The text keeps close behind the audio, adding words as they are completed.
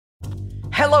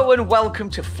Hello and welcome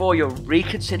to For Your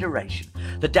Reconsideration,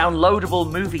 the downloadable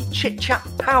movie chit-chat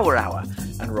power hour,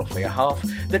 and roughly a half,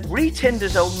 that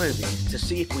re-tinders old movies to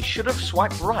see if we should have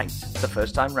swiped right the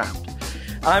first time round.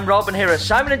 I'm Rob, and here are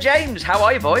Simon and James. How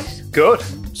are you, boys? Good.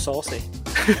 Saucy.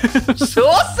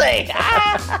 Saucy!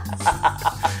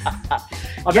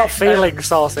 I'm not feeling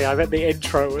saucy, I meant the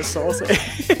intro was saucy.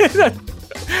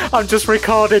 I'm just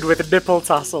recorded with nipple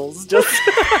tassels.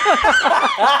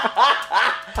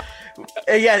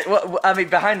 Yeah, well, I mean,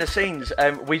 behind the scenes,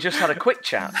 we just had a quick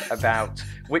chat about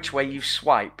which way you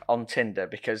swipe on Tinder,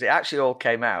 because it actually all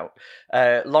came out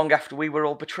long after we were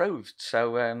all betrothed.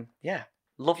 So, yeah,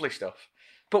 lovely stuff.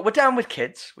 But we're down with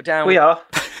kids. We're down with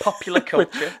popular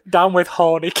culture. Down with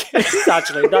horny kids,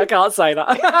 actually. No, I can't say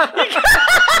that.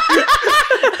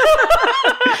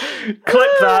 Clip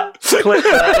that. There we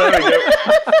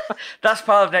go. That's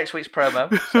part of next week's promo.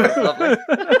 So it's lovely.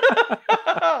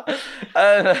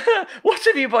 What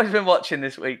have you boys been watching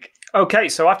this week? Okay,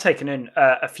 so I've taken in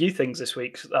a few things this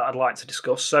week that I'd like to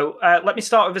discuss. So let me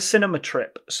start with a cinema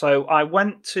trip. So I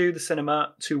went to the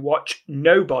cinema to watch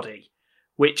Nobody,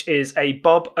 which is a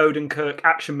Bob Odenkirk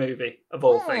action movie, of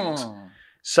all things.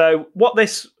 So what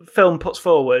this film puts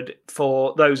forward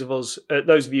for those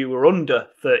of you who are under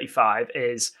 35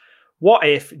 is, what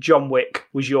if John Wick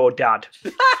was your dad?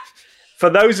 For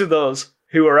those of us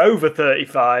who are over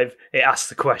 35, it asks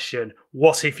the question,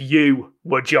 what if you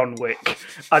were John Wick?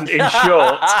 And in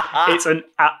short, it's an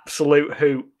absolute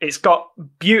hoot. It's got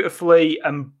beautifully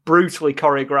and brutally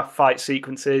choreographed fight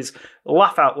sequences,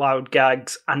 laugh out loud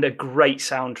gags, and a great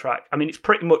soundtrack. I mean, it's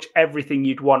pretty much everything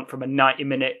you'd want from a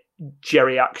 90-minute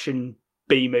Jerry action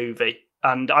B movie.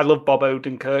 And I love Bob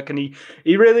Odenkirk, and he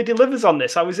really delivers on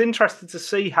this. I was interested to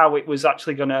see how it was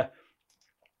actually going to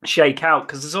shake out,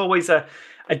 because there's always a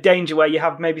danger where you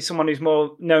have maybe someone who's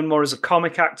known more as a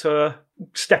comic actor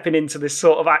stepping into this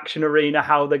sort of action arena,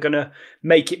 how they're going to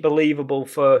make it believable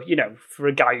for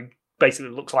a guy who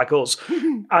basically looks like us.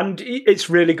 And it's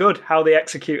really good. How they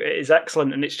execute it is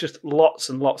excellent, and it's just lots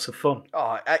and lots of fun.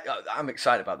 Oh, I'm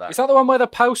excited about that. Is that the one where the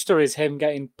poster is him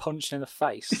getting punched in the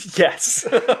face? Yes.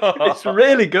 It's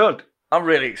really good. I'm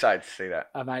really excited to see that.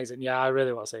 Amazing. Yeah, I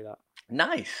really want to see that.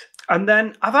 Nice. And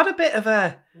then I've had a bit of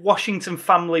a Washington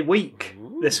family week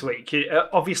this week.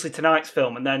 Obviously tonight's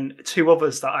film, and then two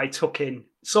others that I took in,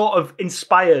 sort of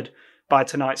inspired by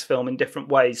tonight's film in different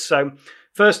ways. So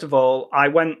first of all, I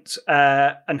went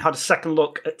and had a second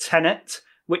look at Tenet,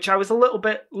 which I was a little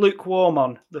bit lukewarm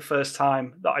on the first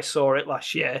time that I saw it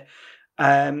last year.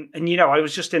 And I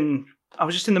was just in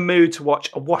the mood to watch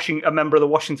a member of the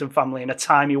Washington family in a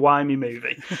timey-wimey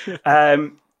movie.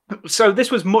 So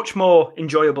this was much more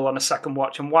enjoyable on a second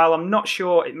watch. And while I'm not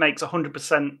sure it makes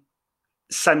 100%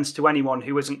 sense to anyone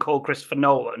who isn't called Christopher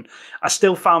Nolan, I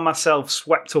still found myself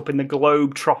swept up in the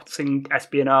globe-trotting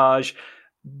espionage.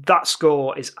 That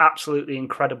score is absolutely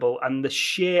incredible. And the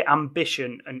sheer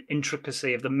ambition and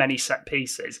intricacy of the many set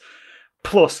pieces,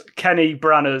 plus Kenny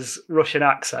Branagh's Russian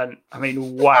accent. I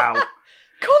mean, wow.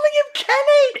 Calling him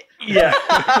Kenny?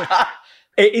 Yeah.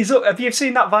 It is. Have you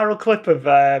seen that viral clip of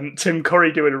Tim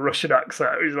Curry doing a Russian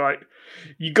accent? He's like,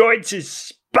 "You're going to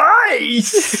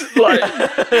space!" Like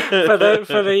for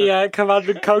the Command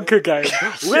and Conquer game.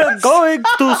 We're going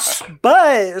to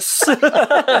space!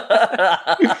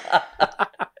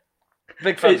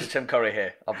 Big fans of Tim Curry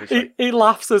here, obviously. He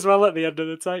laughs as well at the end of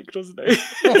the take, doesn't he?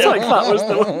 It's like that was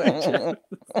the one.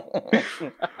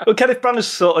 Well, Kenneth Branagh's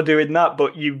sort of doing that,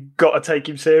 but you've got to take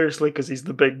him seriously because he's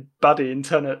the big baddie in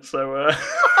Tenet. So,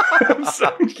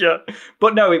 yeah.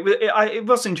 But no, it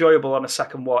was enjoyable on a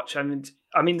second watch. I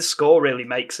mean, the score really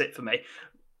makes it for me.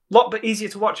 A lot bit easier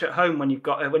to watch at home when you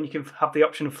can have the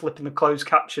option of flipping the closed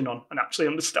caption on and actually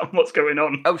understand what's going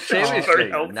on. Oh, seriously? Very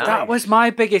helpful. Nice. That was my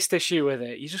biggest issue with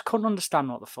it. You just couldn't understand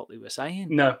what the fuck they were saying.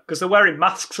 No, because they're wearing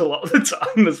masks a lot of the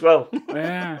time as well.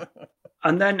 Yeah.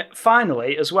 And then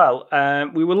finally, as well,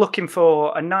 we were looking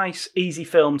for a nice, easy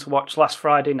film to watch last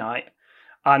Friday night,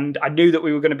 and I knew that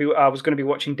I was going to be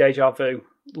watching Deja Vu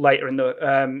later in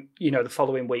the the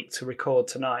following week to record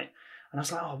tonight. And I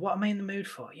was like, oh, what am I in the mood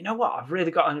for? You know what? I've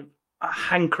really got a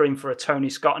hankering for a Tony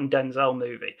Scott and Denzel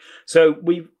movie. So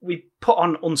we put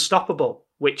on Unstoppable,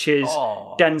 which is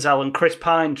Denzel and Chris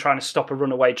Pine trying to stop a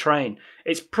runaway train.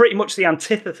 It's pretty much the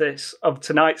antithesis of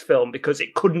tonight's film because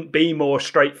it couldn't be more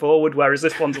straightforward, whereas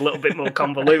this one's a little bit more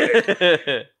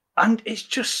convoluted. And it's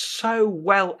just so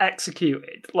well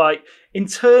executed. Like, in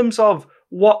terms of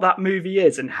what that movie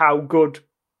is and how good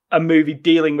a movie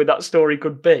dealing with that story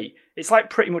could be, it's like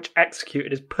pretty much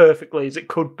executed as perfectly as it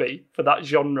could be for that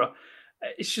genre.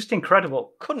 It's just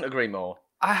incredible. Couldn't agree more.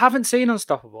 I haven't seen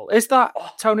Unstoppable. Is that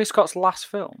Tony Scott's last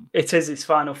film? It is his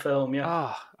final film, yeah.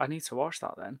 Oh, I need to watch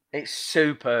that then. It's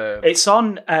superb. It's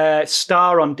on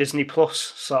Star on Disney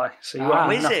Plus, so you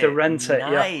won't even have to rent it.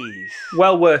 Nice. Yeah.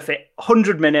 Well worth it.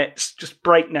 100 minutes, just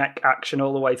breakneck action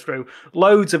all the way through.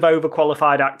 Loads of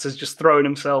overqualified actors just throwing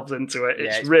themselves into it.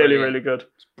 It's really, brilliant. really good.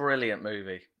 It's a brilliant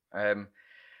movie. We'll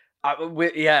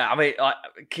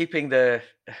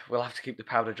have to keep the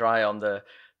powder dry on the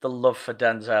love for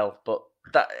Denzel, but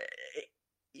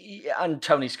and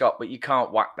Tony Scott, but you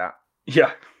can't whack that.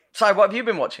 Yeah. Si, what have you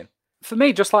been watching? For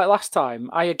me, just like last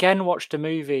time, I again watched a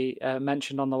movie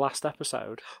mentioned on the last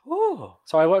episode. Oh.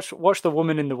 So I watched The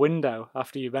Woman in the Window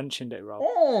after you mentioned it, Rob.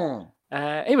 Oh.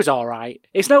 It was all right.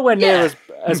 It's nowhere near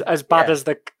as bad Yeah. as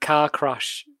the car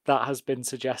crash that has been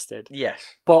suggested. Yes.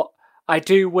 But I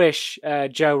do wish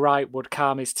Joe Wright would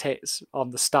calm his tits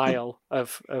on the style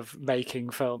of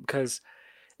making film, because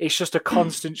it's just a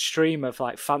constant stream of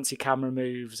like fancy camera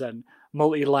moves and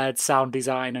multi-layered sound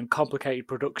design and complicated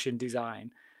production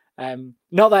design.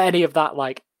 Not that any of that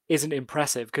like isn't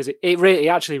impressive, because it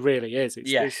actually really is.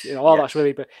 It's that's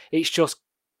really, but it's just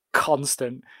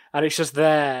constant and it's just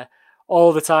there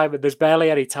all the time, and there's barely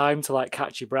any time to like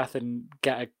catch your breath and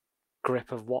get a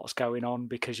grip of what's going on,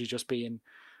 because you're just being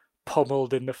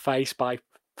pummeled in the face by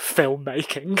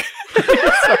filmmaking.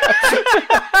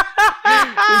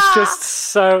 There's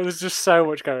just so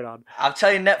much going on. I'll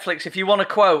tell you, Netflix, if you want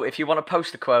to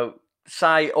post a quote,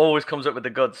 Si always comes up with the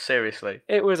goods, seriously.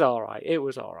 It was all right.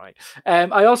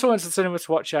 I also went to the cinema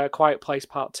to watch Quiet Place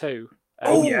Part 2.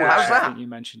 How's that? I think you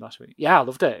mentioned last week. Yeah, I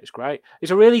loved it. It's great.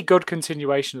 It's a really good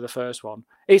continuation of the first one.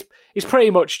 It's pretty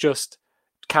much just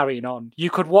carrying on. You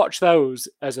could watch those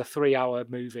as a 3-hour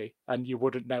movie and you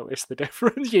wouldn't notice the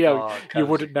difference. You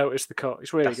wouldn't notice the cut.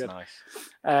 It's really good. Nice.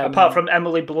 Apart from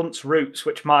Emily Blunt's Roots,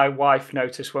 which my wife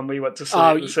noticed when we went to see it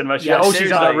at the cinema. She's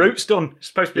had her roots done. It's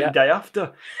supposed to be the day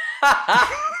after.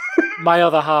 My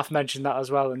other half mentioned that as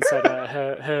well and said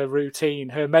her routine,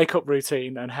 her makeup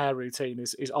routine and hair routine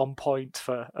is on point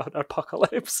for an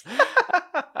apocalypse.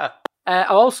 I'm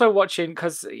also watching,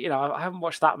 because I haven't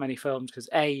watched that many films because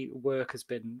work has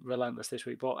been relentless this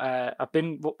week, but I've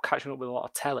been catching up with a lot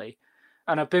of telly,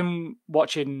 and I've been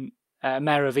watching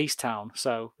Mayor of Easttown.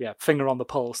 So yeah, finger on the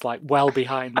pulse, like well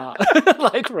behind that,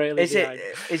 like really. Is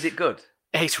it good?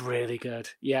 It's really good.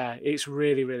 Yeah, it's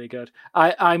really, really good.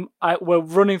 We're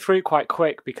running through it quite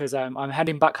quick because I'm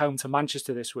heading back home to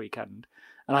Manchester this weekend,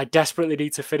 and I desperately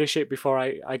need to finish it before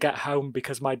I get home,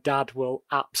 because my dad will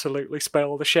absolutely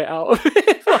spoil the shit out of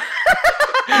it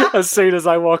as soon as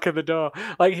I walk in the door.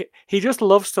 Like, he just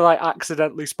loves to like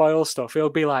accidentally spoil stuff. He'll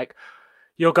be like,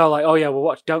 you'll go like, oh yeah,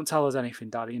 well, don't tell us anything,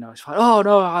 Dad. It's fine. Oh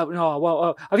no,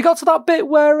 well, have you got to that bit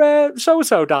where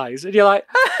so-and-so dies? And you're like,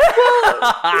 well,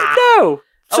 no.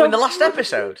 So, in the last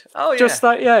episode. Oh yeah. Just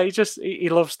like, yeah, he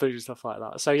loves doing stuff like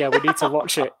that. So yeah, we need to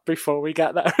watch it before we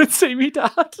get there and see me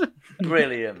dad.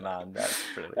 Brilliant, man. That's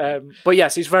brilliant. But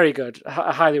yes, it's very good.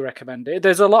 I highly recommend it.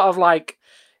 There's a lot of like,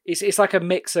 it's like a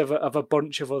mix of a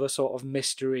bunch of other sort of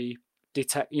mystery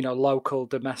local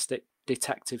domestic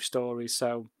detective stories.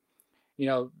 So,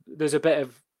 there's a bit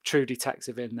of True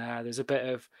Detective in there. There's a bit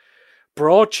of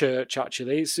Broadchurch,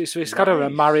 actually. It's nice. Kind of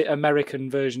an American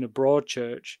version of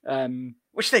Broadchurch.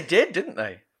 Which they did, didn't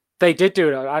they? They did do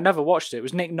it. I never watched it. It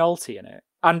was Nick Nolte in it.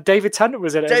 And David Tennant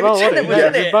was in it as well. David Tennant was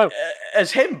in it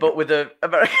as him, but with an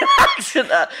American accent.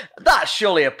 That's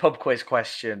surely a pub quiz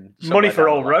question. Money for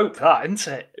all rope, that,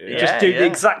 isn't it? Just do the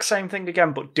exact same thing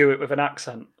again, but do it with an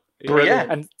accent. Brilliant.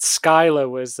 And Skylar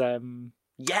was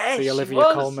yes, the Olivia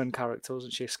Colman character,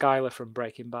 wasn't she? Skylar from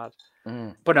Breaking Bad.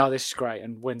 Mm. But no, this is great,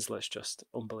 and Winslet's just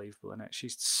unbelievable in it.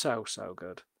 She's so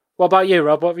good. What about you,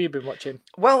 Rob? What have you been watching?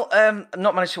 Well, I've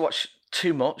not managed to watch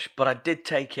too much, but I did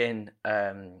take in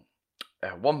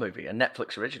one movie, a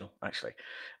Netflix original, actually.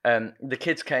 The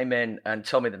kids came in and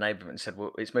told me the name of it and said,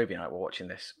 well, it's movie night, we're watching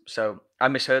this. So I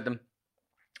misheard them.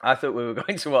 I thought we were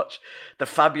going to watch the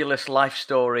fabulous life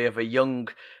story of a young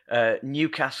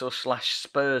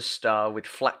Newcastle/Spurs star with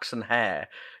flaxen hair,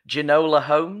 Ginola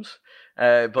Holmes.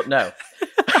 But no.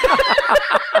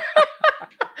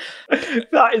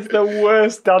 That is the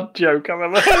worst dad joke I've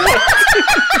ever heard.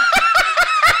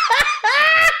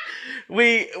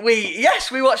 We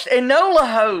watched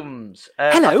Enola Holmes.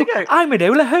 Hello, I'm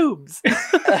Enola Holmes.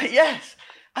 Yes,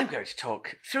 I'm going to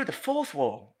talk through the fourth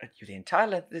wall at you the entire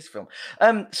length of this film.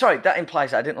 Sorry, that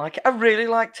implies I didn't like it. I really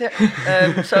liked it.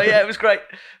 So yeah, it was great.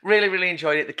 Really, really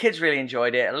enjoyed it. The kids really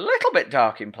enjoyed it. A little bit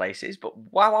dark in places, but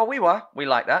we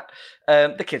like that.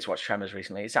 The kids watched Tremors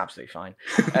recently. It's absolutely fine.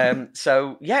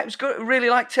 So yeah, it was good. Really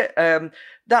liked it.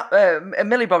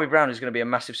 Millie Bobby Brown is going to be a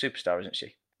massive superstar, isn't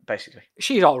she? basically.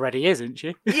 She already is, isn't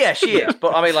she? Yeah, she is.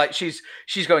 But I mean, like, she's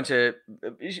going to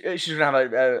have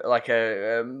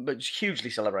a hugely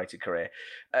celebrated career.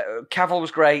 Cavill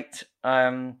was great.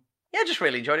 Yeah, just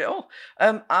really enjoyed it all.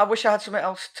 I wish I had something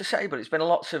else to say, but it's been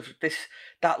lots of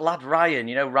that lad Ryan,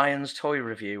 Ryan's toy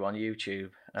review on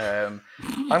YouTube.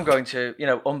 I'm going to,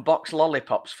 unbox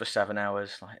lollipops for 7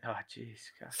 hours. Like, oh, jeez.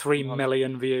 3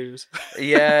 million views.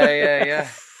 Yeah.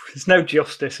 There's no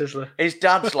justice, is there? His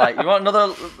dad's like, you want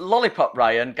another lollipop,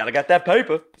 Ryan? Gotta get that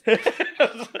paper.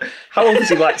 How old is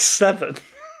he, like 7?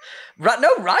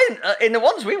 No, Ryan, in the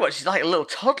ones we watched, he's like a little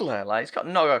toddler. Like, he's got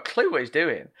no clue what he's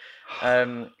doing.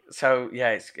 So,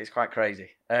 yeah, it's quite crazy.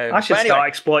 I should start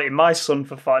exploiting my son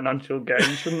for financial gain,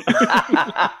 shouldn't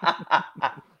I?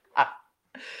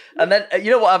 And then,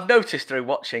 what I've noticed through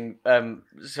watching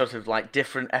sort of like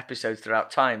different episodes throughout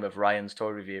time of Ryan's toy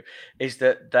review is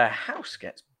that their house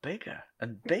gets bigger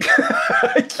and bigger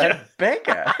and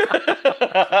bigger.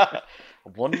 I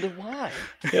wonder why.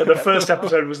 Yeah, the first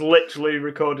episode was literally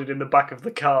recorded in the back of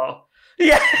the car.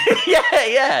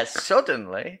 Yeah,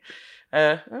 suddenly.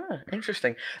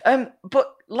 Interesting.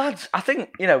 But lads, I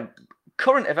think,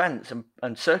 current events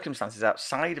and circumstances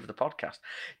outside of the podcast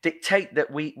dictate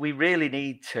that we really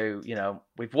need to,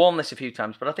 we've warned this a few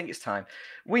times, but I think it's time.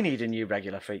 We need a new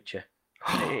regular feature.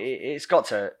 It's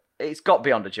got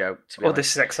beyond a joke, to be honest.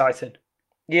 This is exciting.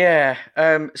 Yeah.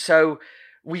 So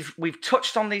we've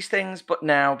touched on these things, but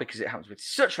now, because it happens with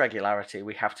such regularity,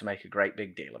 we have to make a great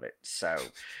big deal of it. So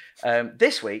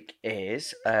this week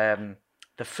is the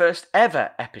first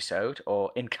ever episode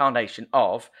or incarnation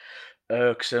of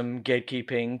Irksome,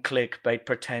 Gatekeeping, Clickbait,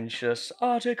 Pretentious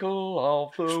Article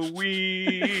of the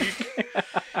Week.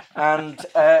 And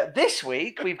this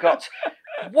week we've got,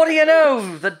 what do you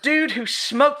know? The dude who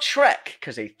smoked Shrek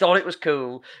because he thought it was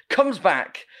cool comes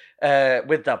back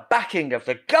with the backing of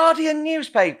the Guardian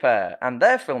newspaper and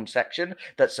their film section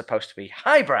that's supposed to be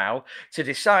highbrow to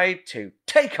decide to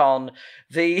take on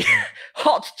the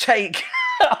hot take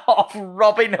of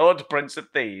Robin Hood, Prince of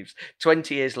Thieves,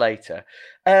 20 years later.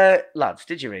 Lads,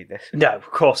 did you read this? No,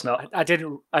 of course not. I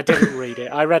didn't read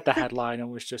it. I read the headline and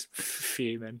was just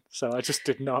fuming, so I just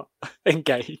did not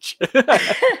engage.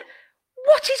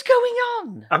 What is going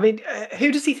on? I mean,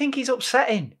 who does he think he's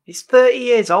upsetting? He's 30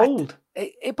 years old.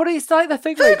 But it's like the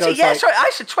thing 30, where it goes yeah, like, sorry, I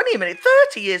said 20 a minute,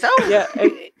 30 years old. Yeah,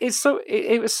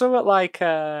 it was somewhat like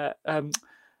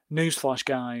newsflash,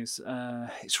 guys.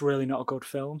 It's really not a good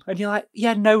film, and you're like,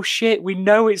 yeah, no shit, we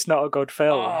know it's not a good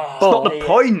film. It's not the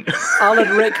point. Alan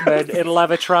Rickman in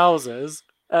leather trousers.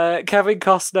 Kevin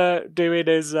Costner doing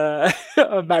his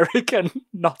American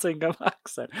Nottingham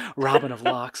accent. Robin of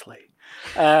Locksley.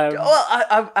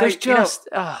 There's just,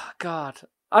 oh God.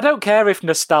 I don't care if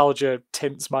nostalgia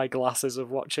tints my glasses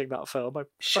of watching that film.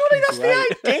 Surely that's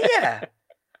the idea.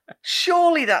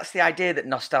 Surely that's the idea, that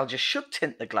nostalgia should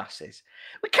tint the glasses.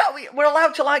 We're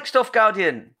allowed to like stuff,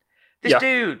 Guardian. This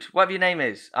dude, whatever your name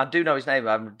is, I do know his name,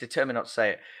 I'm determined not to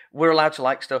say it. We're allowed to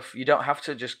like stuff. You don't have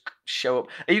to just show up.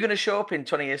 Are you going to show up in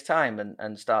 20 years' time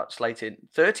and start slating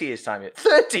 30 years' time?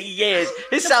 30 years!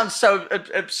 It sounds so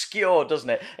obscure, doesn't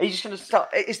it? Are you just going to start?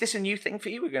 Is this a new thing for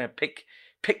you? We're going to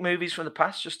pick movies from the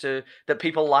past that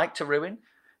people like to ruin?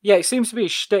 Yeah, it seems to be a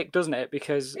shtick, doesn't it?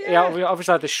 Because we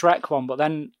obviously had the Shrek one, but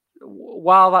then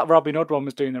while that Robin Hood one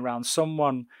was doing the rounds,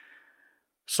 someone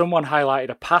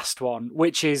highlighted a past one,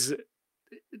 which is,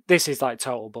 this is like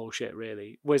total bullshit,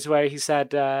 really, was where he said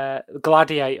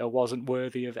Gladiator wasn't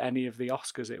worthy of any of the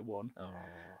Oscars it won. Oh.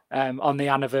 On the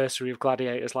anniversary of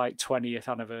Gladiator's like 20th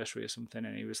anniversary or something,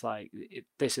 and he was like,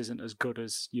 this isn't as good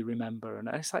as you remember. And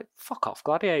it's like, fuck off,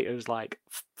 Gladiator's like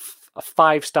a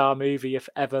 5-star movie if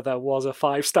ever there was a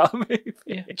 5-star movie.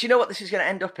 Yeah. Do you know what this is going to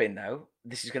end up in, though?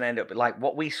 This is going to end up like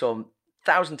what we saw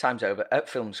 1,000 times over at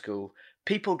film school.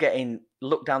 People getting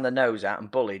looked down the nose at and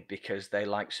bullied because they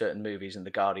like certain movies and the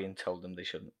Guardian told them they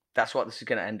shouldn't. That's what this is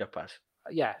going to end up as.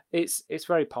 Yeah, it's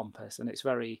very pompous and it's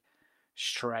very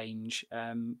strange.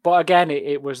 But again,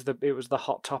 it was the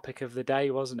hot topic of the day,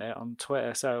 wasn't it, on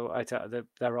Twitter? So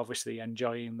they're obviously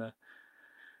enjoying the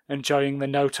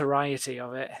notoriety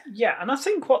of it. Yeah, and I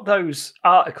think what those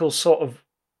articles sort of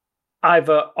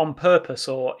either on purpose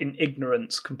or in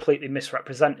ignorance completely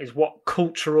misrepresent is what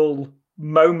cultural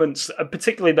moments,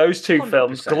 particularly those two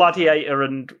films, Gladiator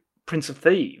and Prince of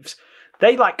Thieves,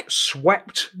 they like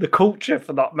swept the culture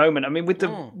for that moment. I mean,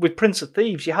 with Prince of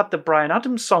Thieves, you had the Bryan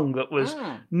Adams song that was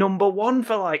number one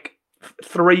for like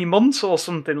 3 months or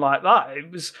something like that.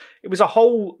 It was a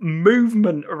whole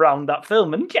movement around that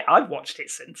film, and yeah, I've watched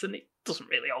it since, and it doesn't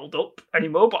really hold up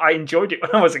anymore. But I enjoyed it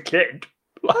when I was a kid.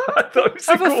 I thought it was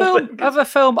a of a cool film thing.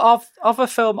 of a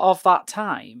film of that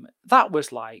time, that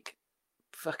was like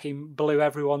fucking blew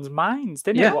everyone's minds,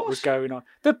 didn't Yeah. it? What was going on?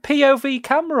 The POV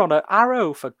camera on an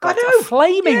arrow, for God's know. a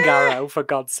flaming Yeah. arrow, for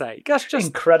God's sake. That's just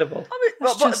Incredible. I mean,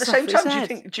 That's but at just the same off his time,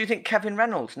 head. do you think Kevin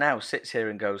Reynolds now sits here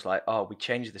and goes like, "Oh, we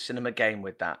changed the cinema game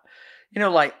with that"? You know,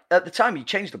 like at the time he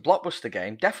changed the blockbuster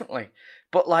game, definitely.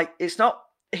 But like, it's not.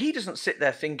 He doesn't sit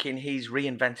there thinking he's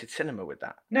reinvented cinema with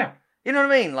that. No. You know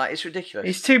what I mean? Like, it's ridiculous.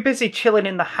 He's too busy chilling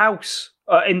in the house,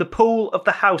 in the pool of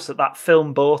the house that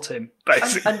film bought him,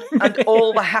 basically. and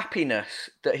all the happiness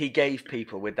that he gave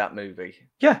people with that movie.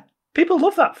 Yeah, people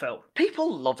love that film.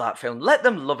 People love that film. Let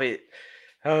them love it.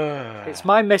 It's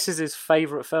my missus's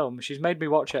favourite film. She's made me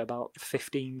watch it about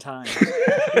 15 times.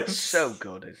 It's so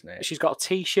good, isn't it? She's got a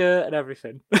T-shirt and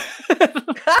everything.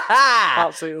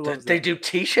 Absolutely loves They it. do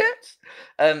T-shirts.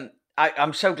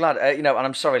 I'm so glad, you know, and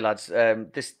I'm sorry, lads.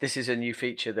 This is a new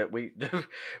feature that we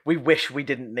wish we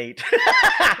didn't need,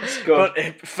 but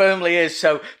it firmly is.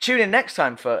 So tune in next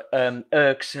time for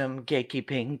irksome,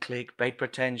 gatekeeping, clickbait,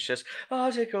 pretentious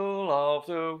article of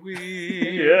the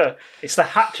week. Yeah, it's the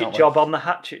hatchet Can't job on the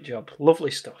hatchet job.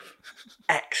 Lovely stuff.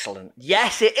 Excellent.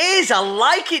 Yes, it is. I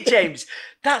like it, James.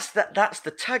 That's the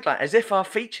tagline. As if our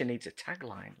feature needs a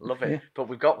tagline. Love it. Yeah. But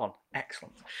we've got one.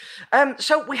 Excellent.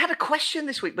 So we had a question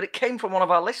this week, but it came from one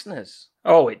of our listeners.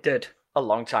 Oh, it did. A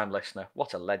long-time listener.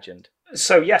 What a legend.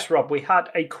 So yes, Rob, we had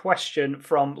a question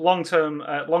from long-time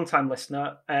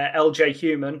listener LJ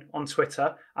Human on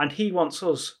Twitter, and he wants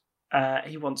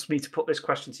me to put this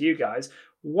question to you guys.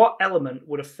 What element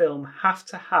would a film have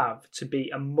to be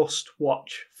a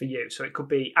must-watch for you? So it could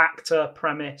be actor,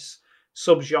 premise,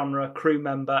 subgenre, crew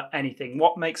member, anything.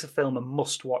 What makes a film a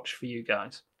must-watch for you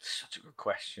guys? Such a good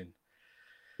question.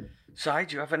 Si,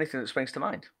 do you have anything that springs to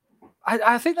mind?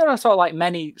 I think there are sort of like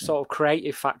many sort of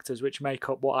creative factors which make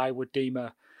up what I would deem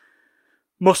a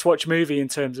must-watch movie in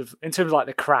terms of like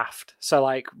the craft. So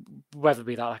like whether it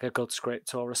be that like a good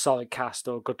script or a solid cast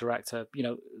or a good director, you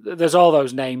know, there's all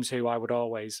those names who I would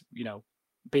always, you know,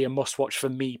 be a must-watch for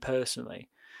me personally.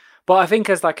 But I think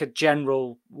as like a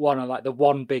general one, or like the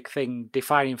one big thing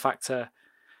defining factor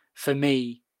for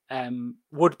me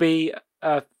would be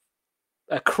a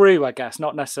crew, I guess,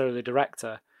 not necessarily the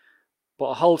director, but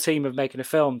a whole team of making a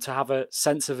film to have a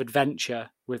sense of adventure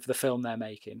with the film they're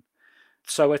making.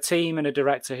 So a team and a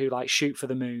director who like shoot for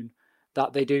the moon,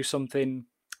 that they do something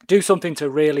to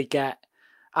really get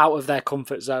out of their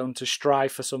comfort zone, to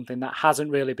strive for something that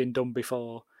hasn't really been done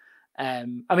before. I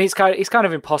mean, it's kind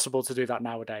of impossible to do that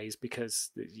nowadays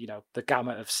because, you know, the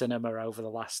gamut of cinema over the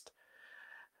last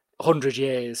 100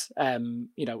 years,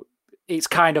 you know, it's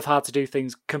kind of hard to do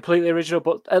things completely original,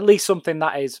 but at least something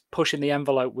that is pushing the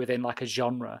envelope within like a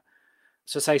genre.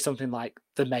 So say something like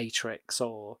The Matrix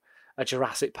or a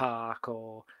Jurassic Park,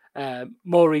 or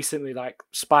more recently like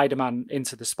Spider-Man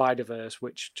Into the Spider-Verse,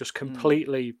 which just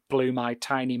completely blew my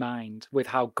tiny mind with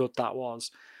how good that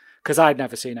was, because I'd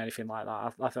never seen anything like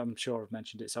that. I'm sure I've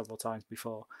mentioned it several times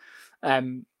before. But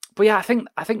yeah, I think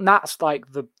that's like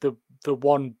the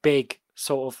one big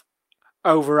sort of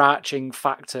overarching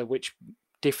factor which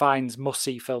defines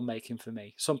must-see filmmaking for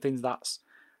me. Something that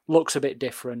looks a bit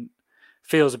different,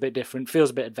 feels a bit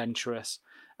adventurous,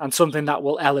 and something that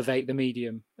will elevate the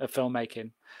medium of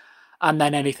filmmaking. And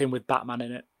then anything with Batman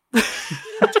in it.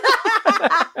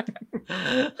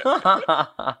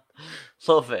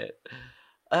 Love it.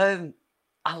 I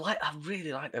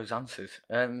really like those answers.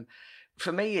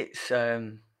 For me, it's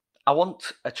I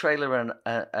want a trailer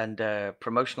and a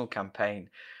promotional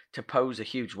campaign to pose a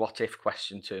huge what if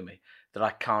question to me that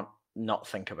I can't not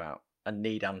think about and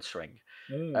need answering.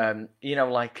 You know,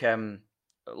 like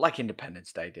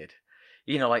Independence Day did.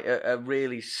 You know, like a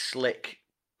really slick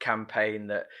campaign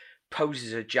that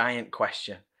poses a giant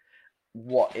question.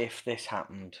 What if this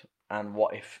happened? And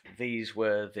what if these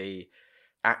were the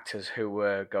actors who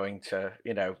were going to,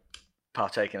 you know,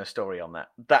 partake in a story on that?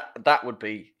 That would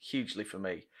be hugely for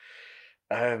me.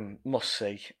 Must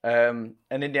see. An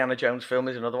Indiana Jones film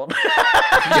is another one.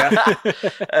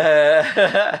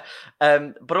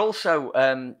 But also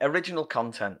original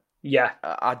content. Yeah.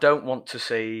 I don't want to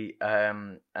see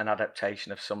an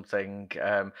adaptation of something.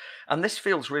 And this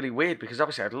feels really weird because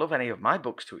obviously I'd love any of my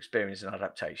books to experience an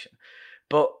adaptation.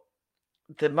 But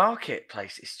the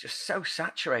marketplace is just so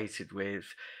saturated with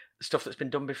stuff that's been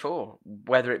done before,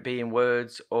 whether it be in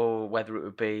words or whether it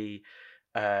would be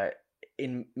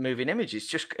in moving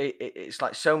images. It's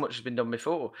like so much has been done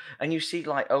before, and you see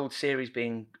like old series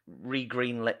being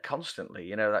re-greenlit constantly,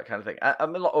 you know, that kind of thing. A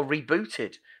lot, or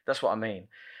rebooted. That's what I mean.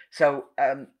 So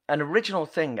an original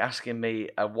thing asking me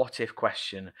a what if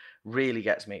question really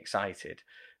gets me excited.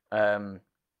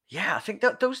 Yeah, I think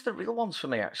those are the real ones for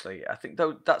me, actually. I think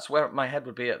that's where my head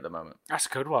would be at the moment. That's a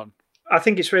good one. I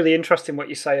think it's really interesting what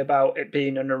you say about it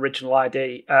being an original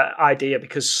idea,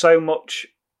 because so much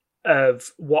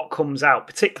of what comes out,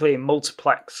 particularly in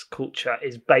multiplex culture,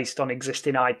 is based on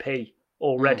existing IP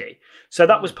already. So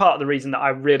that was part of the reason that I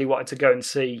really wanted to go and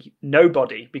see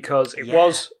Nobody, because it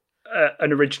was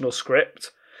an original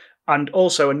script. And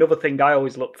also another thing I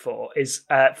always look for is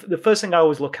the first thing I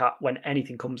always look at when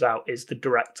anything comes out is the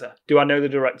director. Do I know the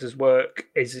director's work?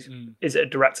 Is it a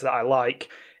director that I like?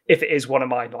 If it is one of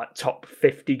my top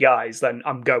 50 guys, then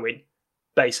I'm going,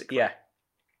 basically. Yeah.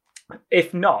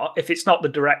 If not, if it's not the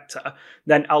director,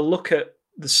 then I'll look at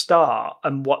the star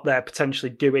and what they're potentially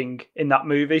doing in that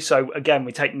movie. So again,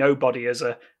 we take Nobody as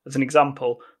an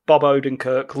example. Bob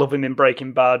Odenkirk, love him in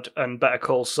Breaking Bad and Better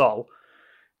Call Saul,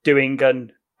 doing a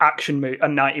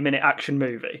 90-minute action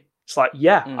movie. It's like,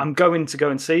 I'm going to go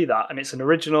and see that, and it's an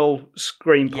original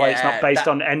screenplay. It's not based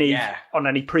on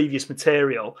any previous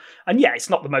material, and it's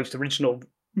not the most original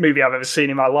movie I've ever seen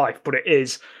in my life, but it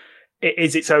is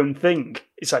its own thing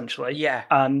essentially. Yeah,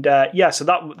 and so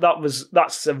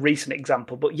that's a recent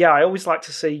example. But I always like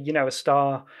to see a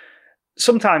star.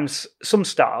 Sometimes some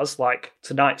stars, like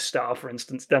tonight's star, for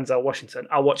instance, Denzel Washington,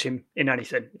 I'll watch him in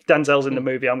anything. If Denzel's in the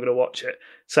movie, I'm going to watch it.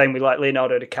 Same with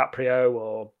Leonardo DiCaprio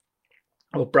or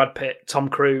Brad Pitt, Tom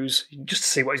Cruise, just to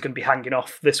see what he's going to be hanging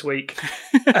off this week.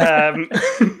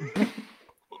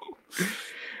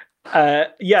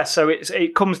 So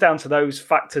it comes down to those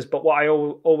factors. But what I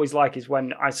always like is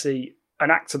when I see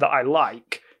an actor that I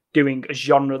like doing a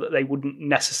genre that they wouldn't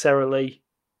necessarily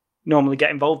normally get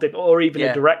involved in, or even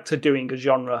a director doing a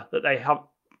genre that they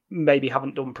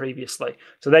haven't done previously.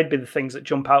 So they'd be the things that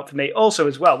jump out for me. Also,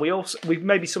 as well, we've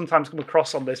maybe sometimes come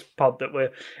across on this pod that we're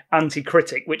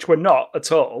anti-critic, which we're not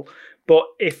at all. But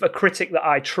if a critic that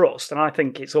I trust, and I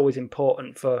think it's always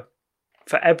important for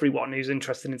everyone who's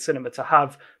interested in cinema to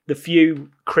have the few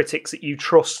critics that you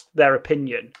trust their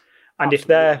opinion, and if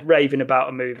they're raving about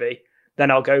a movie, then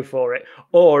I'll go for it.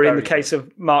 Or in the case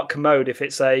of Mark Commode, if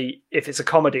it's a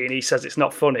comedy and he says it's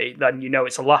not funny, then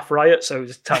it's a laugh riot, so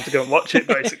it's time to go and watch it,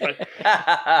 basically. But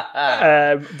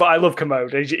I love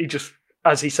Commode. He just,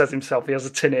 as he says himself, he has a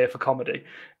tin ear for comedy.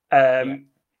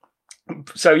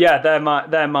 So they're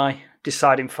my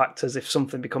deciding factors if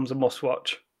something becomes a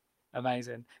must-watch.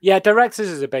 Amazing. Yeah, directors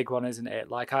is a big one, isn't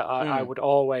it? Like I would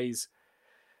always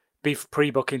be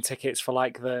pre-booking tickets for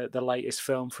like the latest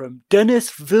film from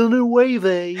Denis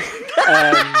Villeneuve.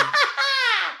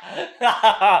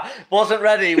 Wasn't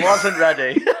ready.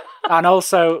 And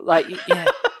also, like,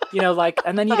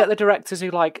 and then you get the directors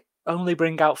who like only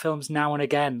bring out films now and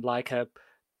again, like a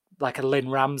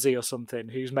Lynn Ramsey or something,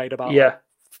 who's made about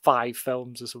 5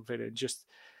 films or something, and just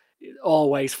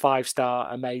always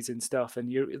 5-star amazing stuff.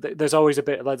 And there's always a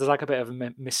bit of a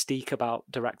mystique about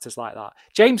directors like that.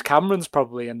 James Cameron's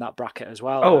probably in that bracket as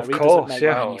well. Of course, he's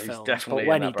definitely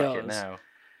in that bracket now.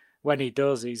 When he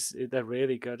does, they're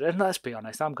really good. And let's be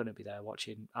honest, I'm going to be there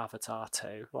watching Avatar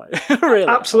 2. Like, really,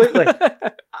 absolutely.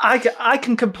 I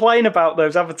can complain about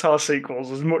those Avatar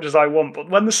sequels as much as I want, but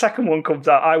when the second one comes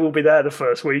out, I will be there the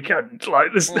first weekend. Like,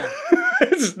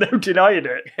 there's no denying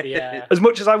it. Yeah. As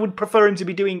much as I would prefer him to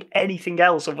be doing anything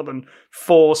else other than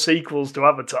 4 sequels to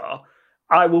Avatar,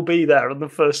 I will be there on the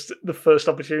first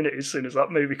opportunity as soon as that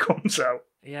movie comes out.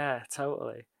 Yeah,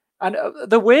 totally. And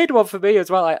the weird one for me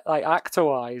as well, like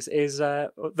actor-wise, is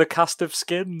the cast of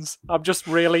Skins. I'm just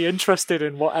really interested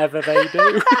in whatever they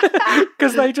do,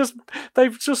 because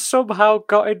they've just somehow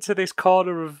got into this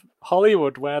corner of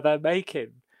Hollywood where they're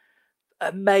making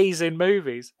amazing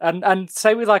movies. And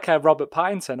say with like Robert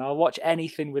Pattinson, I'll watch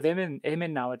anything with him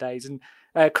in nowadays, and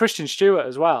Kristen Stewart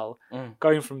as well.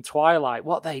 Going from Twilight,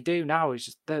 what they do now is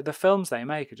just the films they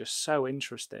make are just so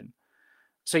interesting.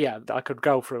 So yeah, I could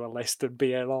go through a list and be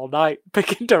here all night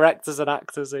picking directors and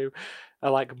actors who are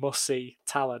like must-see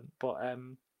talent. But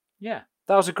that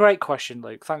was a great question,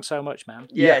 Luke. Thanks so much, man.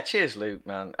 Yeah, cheers, Luke,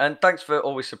 man. And thanks for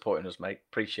always supporting us, mate.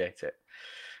 Appreciate it.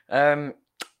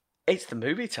 It's the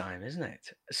movie time, isn't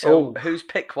it? So whose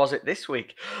pick was it this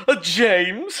week?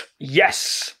 James?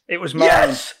 Yes, it was mine.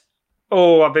 Yes!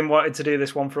 Oh, I've been wanting to do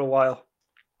this one for a while.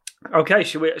 Okay,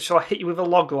 shall I hit you with a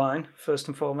log line, first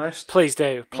and foremost? Please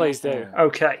do.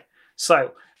 Okay,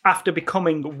 so after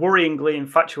becoming worryingly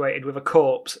infatuated with a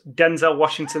corpse, Denzel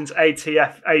Washington's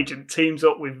ATF agent teams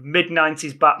up with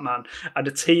mid-90s Batman and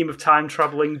a team of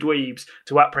time-travelling dweebs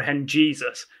to apprehend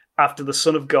Jesus after the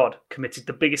Son of God committed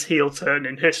the biggest heel turn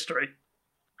in history.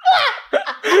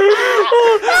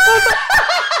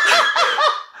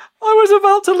 I was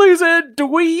about to lose it,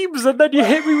 dweebs, and then you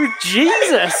hit me with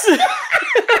Jesus.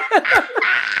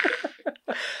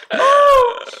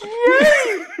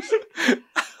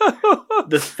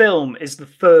 The film is the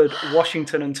third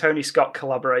Washington and Tony Scott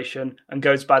collaboration and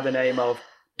goes by the name of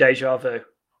Deja Vu.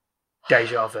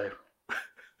 Deja Vu.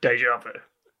 Deja Vu.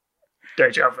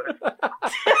 Deja Vu.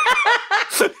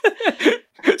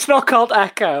 It's not called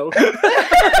Echo.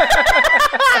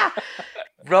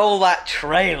 Roll that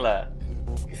trailer.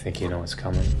 You think you know what's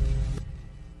coming?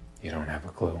 You don't have a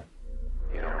clue.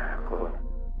 You don't have a clue.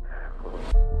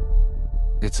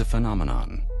 It's a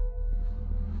phenomenon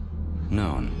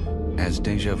known as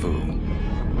déjà vu.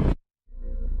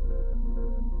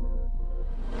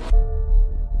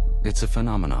 It's a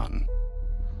phenomenon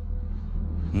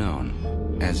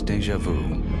known as déjà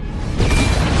vu.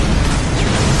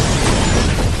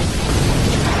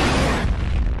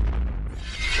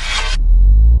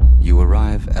 You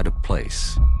arrive at a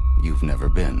place you've never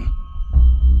been,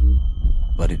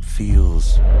 but it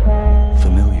feels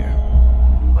familiar.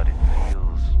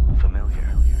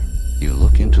 You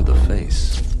look into the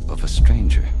face of a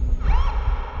stranger,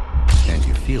 and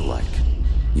you feel like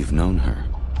you've known her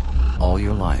all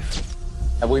your life.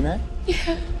 Have we met?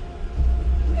 Yeah.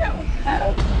 Yeah, we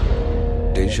have.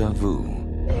 Déjà vu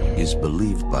is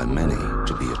believed by many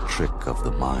to be a trick of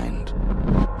the mind,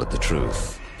 but the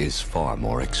truth is far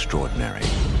more extraordinary.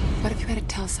 What if you had to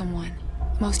tell someone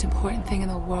the most important thing in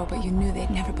the world, but you knew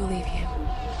they'd never believe you?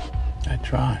 I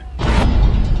tried.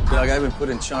 Doug, I've been put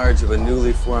in charge of a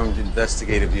newly formed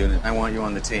investigative unit. I want you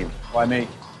on the team. Why me?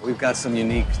 We've got some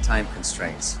unique time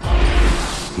constraints.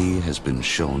 He has been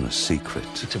shown a secret.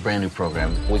 It's a brand new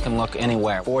program. We can look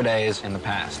anywhere 4 days in the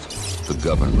past. The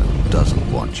government doesn't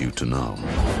want you to know.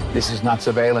 This is not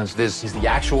surveillance. This is the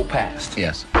actual past.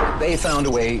 Yes. They found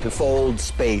a way to fold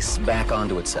space back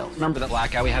onto itself. Remember the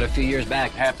blackout we had a few years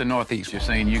back? Half the Northeast, you're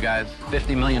saying you guys?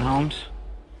 50 million homes?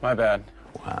 My bad.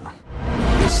 Wow.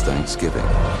 This Thanksgiving,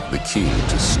 the key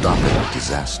to stopping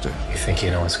disaster You think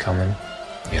you know what's coming?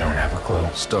 You don't have a clue.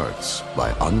 starts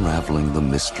by unraveling the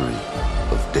mystery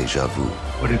of déjà vu.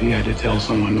 What if you had to tell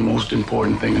someone the most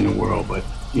important thing in the world, but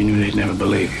you knew they'd never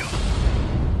believe you?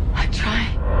 I try.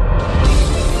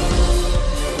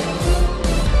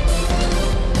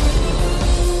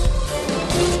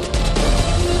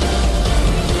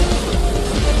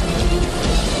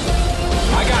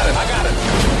 I got it.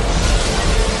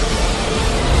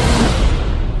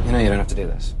 You know you don't have to do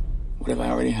this. What if I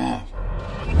already have?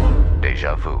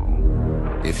 Déjà vu.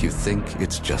 If you think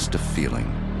it's just a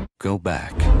feeling, go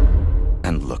back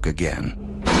and look again.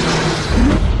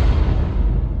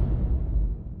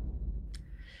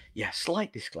 Yeah,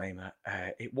 slight disclaimer.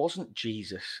 It wasn't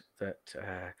Jesus that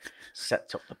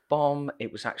set up the bomb.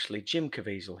 It was actually Jim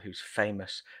Caviezel, who's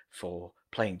famous for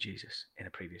playing Jesus in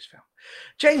a previous film.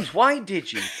 James, why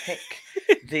did you pick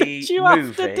the Did you movie?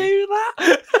 have to do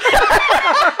that?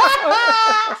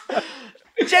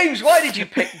 James, why did you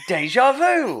pick Déjà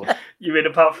Vu? You mean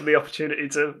apart from the opportunity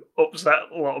to upset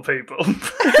a lot of people?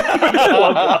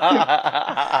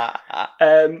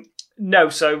 No,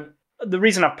 so the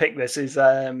reason I picked this is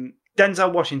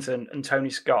Denzel Washington and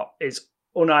Tony Scott is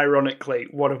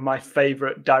unironically one of my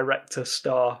favourite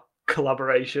director-star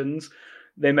collaborations.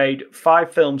 They made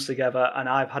 5 films together, and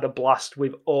I've had a blast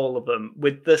with all of them,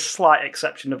 with the slight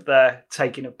exception of their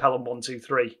taking of Pelham 1, 2,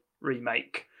 3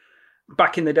 remake.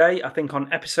 Back in the day, I think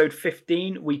on episode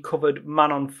 15, we covered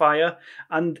Man on Fire,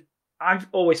 and I've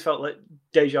always felt that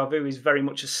Déjà Vu is very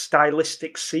much a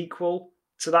stylistic sequel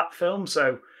to that film,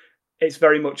 so it's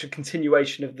very much a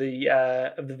continuation of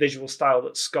the visual style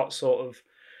that Scott sort of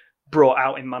brought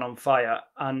out in Man on Fire,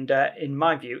 and in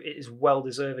my view, it is well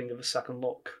deserving of a second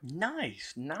look.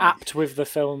 Nice. Apt with the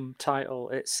film title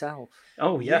itself.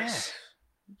 Oh, yes.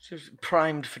 Just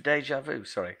primed for Déjà Vu,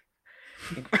 sorry.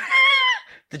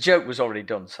 The joke was already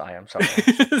done, Si, I'm sorry.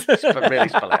 But really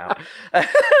spell it out.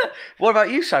 What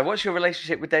about you, Si? What's your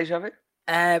relationship with Déjà Vu?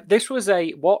 This was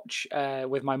a watch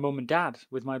with my mum and dad,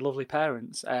 with my lovely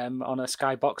parents, on a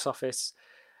Sky box office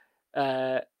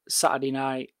Saturday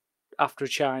night after a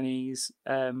Chinese,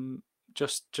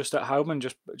 just at home, and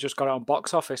just got on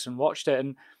box office and watched it.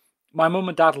 And my mum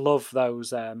and dad love those.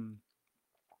 They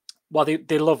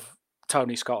love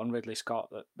Tony Scott and Ridley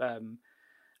Scott.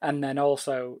 And then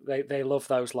also they love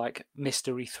those like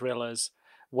mystery thrillers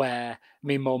where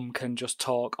me mum can just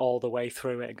talk all the way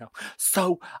through it and go,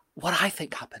 so what I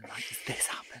think happened, like, is this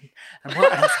happen? And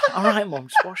all right, mum,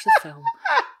 just watch the film.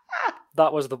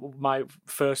 That was my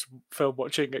first film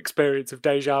watching experience of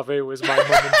Déjà Vu, was my mum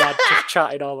and dad just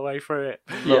chatting all the way through it.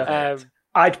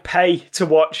 I'd pay to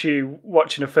watch you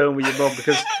watching a film with your mum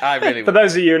because, I really for would.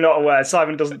 those of you who are not aware,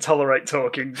 Simon doesn't tolerate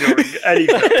talking during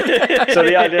anything. So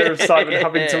the idea of Simon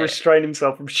having to restrain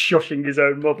himself from shushing his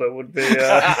own mother would be...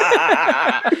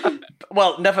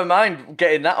 Well, never mind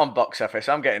getting that on box office.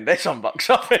 I'm getting this on box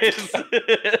office.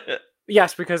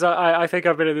 Yes, because I think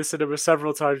I've been in the cinema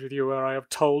several times with you where I have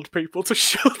told people to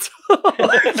shut up.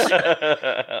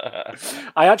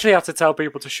 I actually have to tell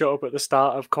people to shut up at the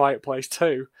start of Quiet Place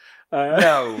 2.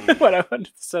 No. When I went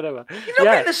to the cinema. You've not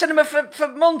been in the cinema for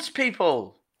months,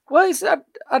 people. Well,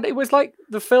 and it was like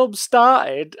the film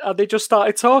started and they just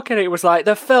started talking. It was like,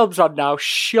 the film's on now,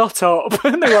 shut up.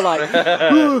 And they were like,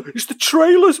 oh, it's the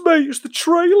trailers, mate, it's the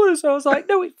trailers. I was like,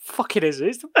 no, it fucking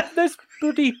isn't. There's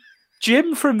bloody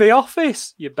Jim from The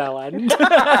Office, you bell end.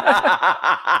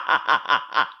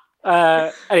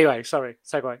 Anyway, sorry,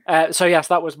 segue. So yes,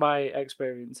 that was my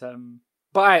experience.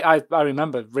 But I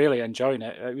remember really enjoying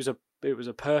it. It was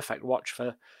a perfect watch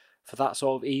for that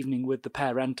sort of evening with the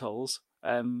parentals.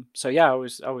 So yeah, I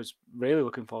was really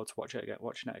looking forward to watching it again,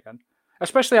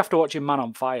 especially after watching Man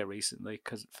on Fire recently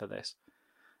for this.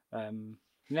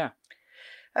 Yeah.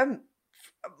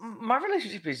 My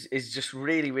relationship is just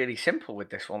really, really simple with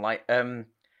this one. Like,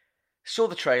 saw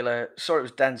the trailer, saw it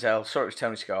was Denzel, saw it was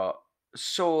Tony Scott,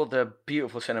 saw the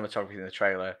beautiful cinematography in the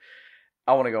trailer.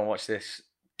 I want to go and watch this.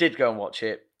 Did go and watch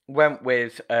it. Went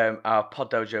with our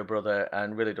Pod Dojo brother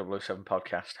and Really 007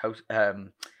 podcast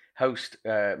host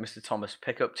Mr. Thomas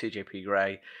Pickup, TJP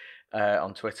Gray,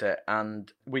 on Twitter,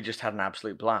 and we just had an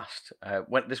absolute blast.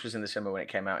 This was in the cinema when it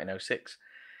came out in 2006.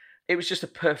 It was just a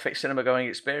perfect cinema going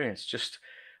experience. Just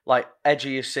like edge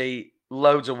of your seat,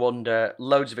 loads of wonder,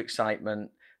 loads of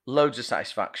excitement, loads of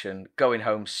satisfaction. Going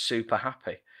home super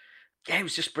happy. Yeah, it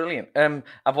was just brilliant.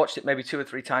 I've watched it maybe 2 or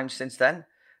 3 times since then,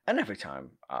 and every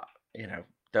time,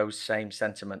 those same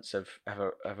sentiments have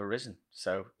arisen.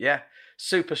 So yeah,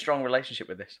 super strong relationship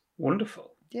with this.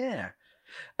 Wonderful. Yeah,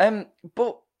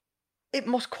 but it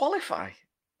must qualify.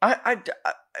 I'm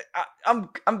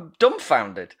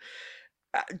dumbfounded.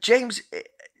 James,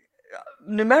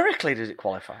 numerically, does it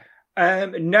qualify?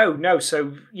 No.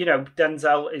 So,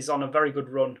 Denzel is on a very good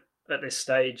run at this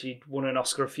stage. He'd won an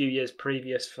Oscar a few years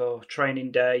previous for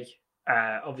Training Day.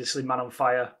 Obviously, Man on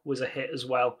Fire was a hit as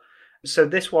well. So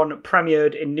this one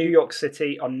premiered in New York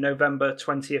City on November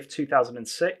 20th,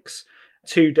 2006,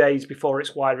 2 days before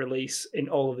its wide release in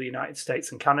all of the United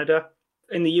States and Canada.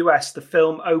 In the US, the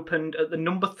film opened at the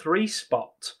number 3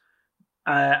 spot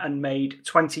and made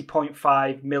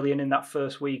 $20.5 million in that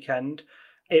first weekend.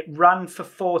 It ran for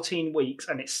 14 weeks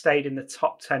and it stayed in the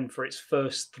top 10 for its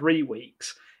first 3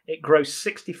 weeks. It grossed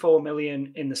 $64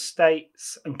 million in the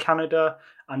States and Canada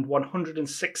and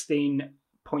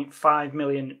 $116.5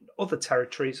 million in other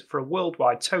territories for a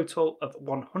worldwide total of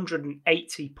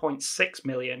 $180.6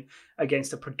 million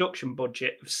against a production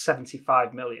budget of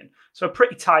 $75 million. So a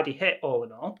pretty tidy hit all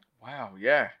in all. Wow,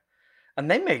 yeah. And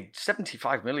they made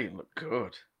 $75 million look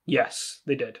good. Yes,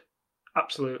 they did.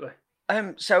 Absolutely.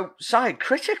 So, Si,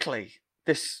 critically,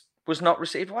 this was not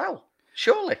received well,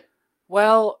 surely.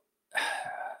 Well,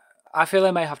 I feel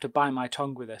I may have to bite my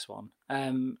tongue with this one.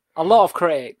 A lot of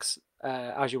critics,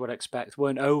 as you would expect,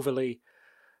 weren't overly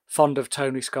fond of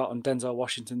Tony Scott and Denzel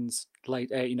Washington's late,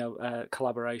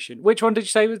 collaboration. Which one did you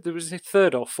say there was his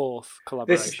third or fourth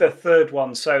collaboration? This is the third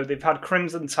one. So they've had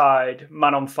Crimson Tide,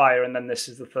 Man on Fire, and then this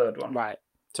is the third one. Right.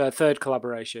 So a third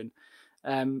collaboration.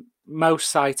 Most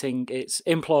citing its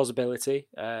implausibility,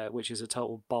 which is a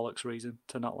total bollocks reason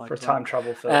to not like for a time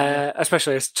travel film,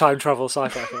 especially a time travel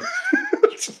sci-fi film.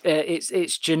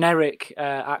 It's generic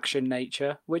action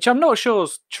nature, which I'm not sure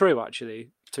is true actually.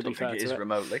 To be fair, it is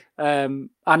remotely. And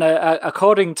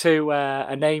according to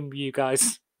a name you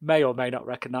guys may or may not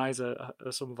recognise,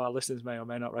 some of our listeners may or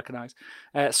may not recognise,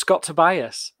 Scott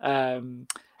Tobias.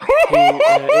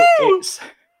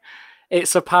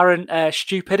 It's apparent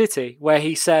stupidity, where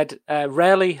he said,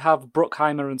 rarely have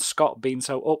Bruckheimer and Scott been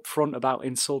so upfront about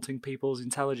insulting people's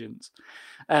intelligence,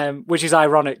 which is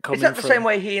ironic coming from... Is that the same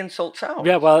way he insults ours?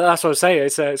 Yeah, well, that's what I'm saying.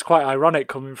 It's quite ironic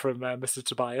coming from Mr.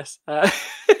 Tobias.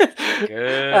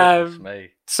 Good me.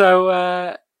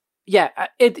 So,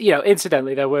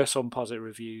 incidentally, there were some positive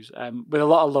reviews, with a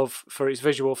lot of love for its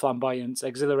visual flamboyance,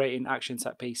 exhilarating action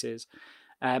set pieces,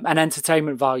 and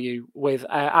entertainment value, with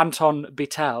Anton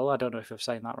Bitel, I don't know if I'm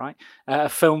saying that right,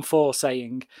 of Film 4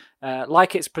 saying,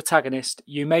 like its protagonist,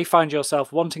 you may find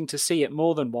yourself wanting to see it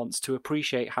more than once to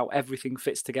appreciate how everything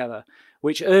fits together,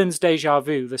 which earns Deja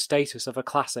Vu the status of a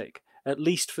classic, at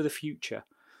least for the future.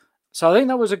 So I think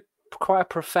that was quite a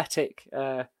prophetic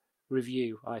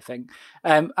review, I think.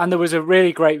 And there was a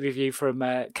really great review from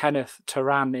Kenneth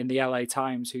Turan in the LA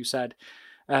Times, who said,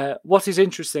 What is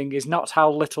interesting is not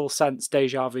how little sense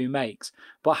Deja Vu makes,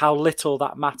 but how little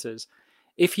that matters.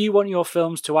 If you want your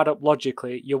films to add up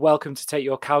logically, you're welcome to take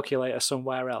your calculator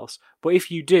somewhere else. But if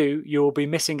you do, you will be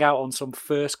missing out on some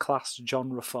first-class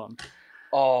genre fun.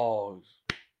 Oh,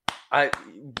 I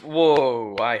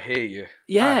hear you.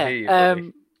 Yeah. I hear you,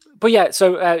 buddy. But yeah,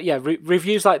 so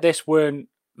reviews like this weren't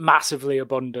massively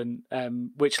abundant,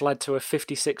 which led to a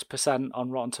 56% on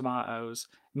Rotten Tomatoes,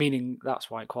 meaning that's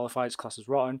why it qualifies class as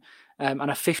rotten, and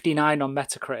a 59 on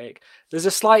Metacritic. There's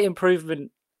a slight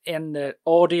improvement in the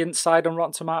audience side on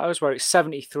Rotten Tomatoes, where it's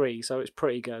 73, so it's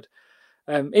pretty good.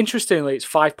 Interestingly, it's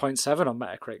 5.7 on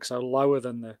Metacritic, so lower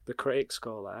than the critic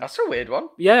score there. That's a weird one.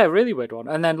 Yeah, really weird one.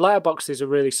 And then Letterboxd is a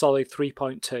really solid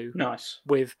 3.2. Nice.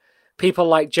 With people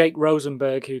like Jake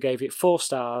Rosenberg, who gave it 4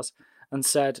 stars and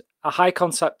said, a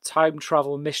high-concept time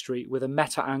travel mystery with a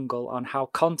meta angle on how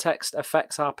context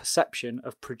affects our perception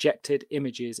of projected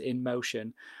images in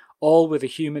motion, all with a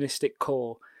humanistic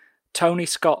core. Tony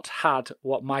Scott had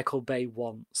what Michael Bay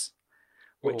wants.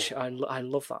 Which I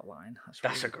love that line.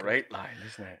 That's really a great line,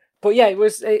 isn't it? But yeah,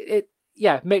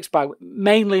 it mixed bag.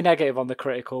 Mainly negative on the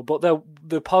critical, but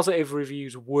the positive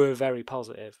reviews were very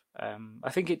positive. I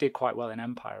think it did quite well in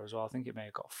Empire as well. I think it may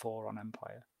have got 4 on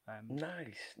Empire.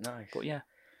 Nice. But yeah,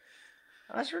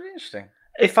 that's really interesting.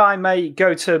 If I may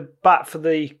go to bat for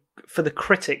the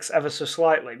critics ever so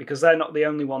slightly, because they're not the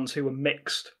only ones who were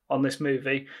mixed on this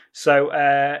movie. So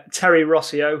Terry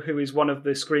Rossio, who is one of the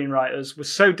screenwriters, was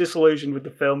so disillusioned with the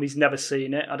film he's never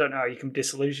seen it. I don't know how you can be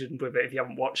disillusioned with it if you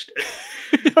haven't watched it.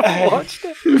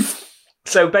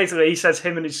 So basically, he says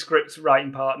him and his script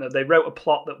writing partner, they wrote a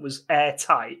plot that was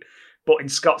airtight, but in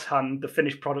Scott's hand, the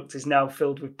finished product is now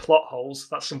filled with plot holes.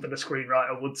 That's something a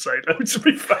screenwriter would say, though, to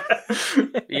be fair.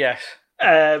 Yes.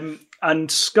 And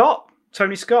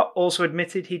Tony Scott, also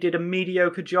admitted he did a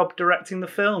mediocre job directing the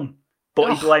film,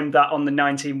 but he blamed that on the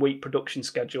 19-week production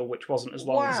schedule, which wasn't as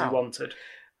long as he wanted.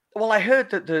 Well, I heard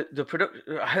that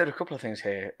I heard a couple of things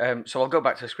here. So I'll go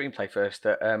back to the screenplay first.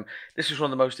 That this was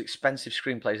one of the most expensive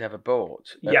screenplays ever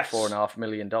bought. At $4.5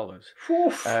 million.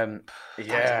 That's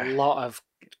a lot of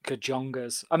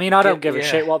gajongas. I mean, I don't give a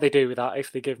shit what they do with that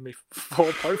if they give me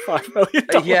 $4.5 million.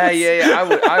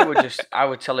 Yeah. I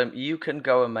would tell him, you can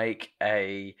go and make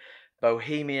a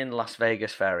Bohemian Las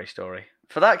Vegas fairy story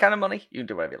for that kind of money. You can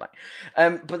do whatever you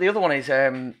like. But the other one is,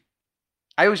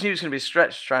 I always knew it was going to be a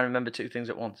stretch to try and remember 2 things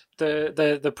at once.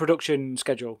 The production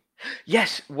schedule.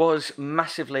 Yes, was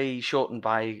massively shortened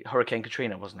by Hurricane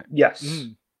Katrina, wasn't it? Yes.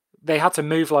 They had to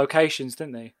move locations,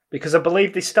 didn't they? Because I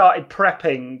believe they started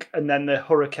prepping and then the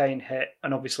hurricane hit,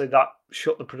 and obviously that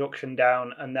shut the production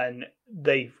down, and then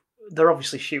they're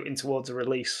obviously shooting towards a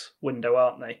release window,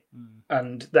 aren't they?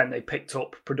 And then they picked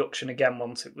up production again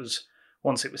once it was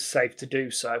safe to do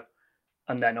so.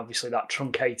 And then obviously that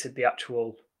truncated the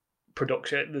actual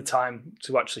production at the time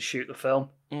to actually shoot the film.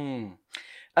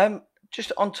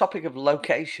 Just on topic of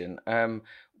location,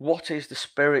 what is the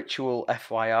spiritual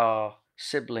FYR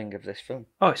sibling of this film?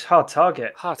 Oh, it's Hard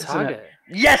Target. Hard Target.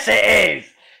 Yes, it is!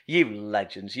 You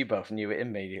legends, you both knew it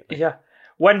immediately. Yeah.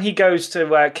 When he goes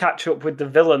to catch up with the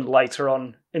villain later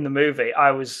on in the movie,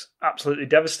 I was absolutely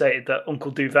devastated that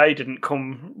Uncle Duvet didn't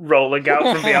come rolling out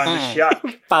from behind the shack.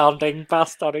 Bounding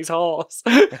past on his horse.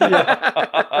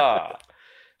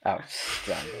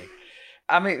 Outstanding.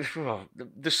 I mean,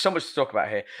 there's so much to talk about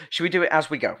here. Should we do it as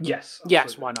we go? Yes. Absolutely.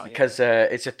 Yes, why not? Because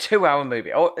it's a 2-hour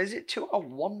movie. Or is it 2 or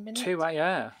 1 minute? 2 hours,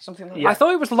 yeah. Something like that. I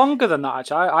thought it was longer than that,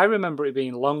 actually. I remember it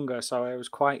being longer, so I was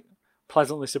quite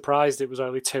pleasantly surprised it was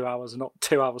only 2 hours, not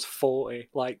 2 hours 40,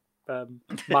 like Man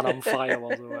on Fire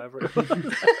was or whatever it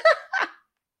was.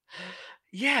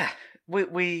 Yeah,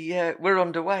 we're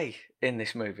underway in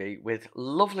this movie with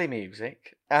lovely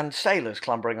music and sailors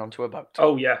clambering onto a boat.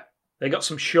 Oh, yeah. They got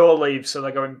some shore leave, so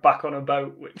they're going back on a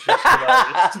boat, which is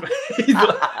hilarious to me.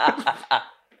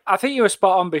 I think you were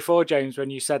spot on before, James, when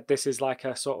you said this is like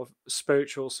a sort of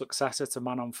spiritual successor to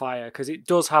Man on Fire, because it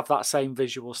does have that same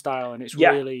visual style, and it's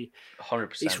really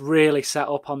 100%. It's really set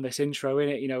up on this intro,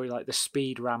 innit? You know, like the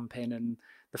speed ramping and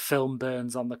the film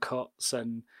burns on the cuts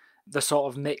and the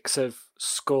sort of mix of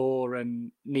score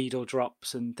and needle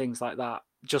drops and things like that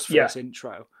just for this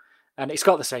intro. And it's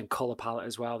got the same colour palette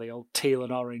as well, the old teal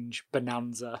and orange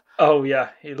bonanza. Oh, yeah.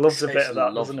 He loves a bit of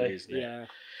that, doesn't he? Isn't it? Yeah.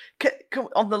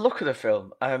 On the look of the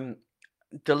film,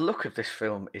 the look of this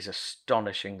film is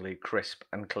astonishingly crisp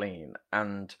and clean,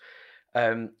 and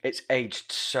it's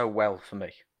aged so well for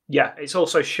me. Yeah, it's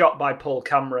also shot by Paul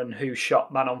Cameron, who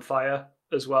shot Man on Fire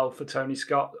as well for Tony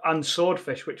Scott, and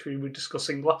Swordfish, which we were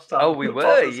discussing last time. Oh, we were,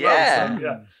 yeah. Well, so,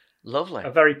 yeah. Lovely.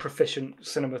 A very proficient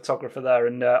cinematographer there,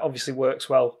 and obviously works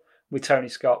well with Tony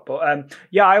Scott. But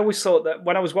yeah, I always thought that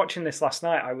when I was watching this last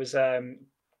night, I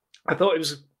thought it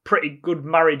was a pretty good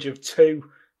marriage of two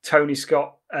Tony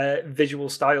Scott visual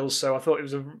styles. So I thought it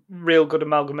was a real good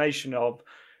amalgamation of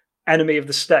Enemy of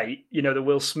the State, the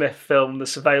Will Smith film, the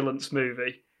surveillance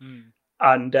movie,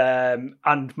 and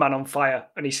Man on Fire,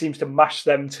 and he seems to mash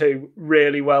them two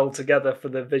really well together for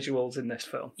the visuals in this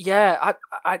film. Yeah,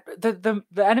 the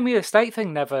Enemy of the State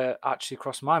thing never actually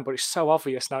crossed my mind, but it's so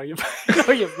obvious now you've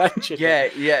mentioned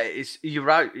it. Yeah, you're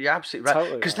right. You're absolutely right.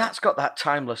 Totally Because right. that's got that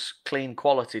timeless, clean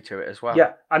quality to it as well.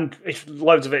 Yeah, and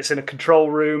loads of it's in a control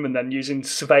room and then using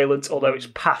surveillance, although it's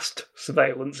past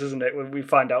surveillance, isn't it? When we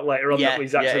find out later on that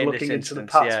he's actually looking into the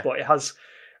past, but it has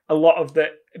a lot of the...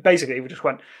 Basically, we just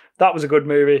went, that was a good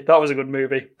movie,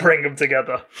 bring them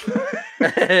together.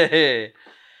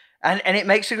 And it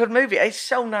makes a good movie. It's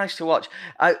so nice to watch.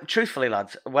 Truthfully,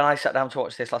 lads, when I sat down to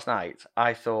watch this last night,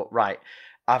 I thought, right,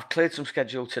 I've cleared some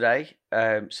schedule today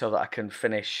so that I can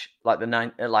finish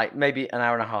maybe an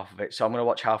hour and a half of it. So I'm going to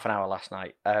watch half an hour last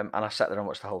night, and I sat there and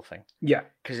watched the whole thing. Yeah,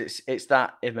 because it's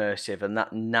that immersive and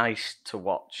that nice to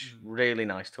watch, really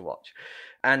nice to watch,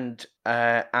 and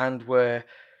we're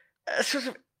sort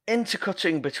of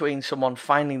intercutting between someone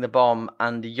finding the bomb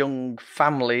and young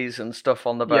families and stuff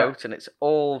on the boat, and it's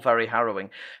all very harrowing.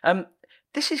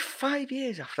 This is 5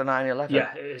 years after 9/11.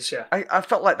 Yeah, it is, yeah. I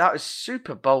felt like that was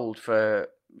super bold for,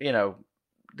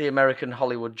 the American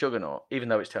Hollywood juggernaut, even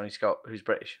though it's Tony Scott, who's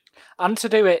British. And to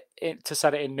do it, to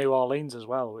set it in New Orleans as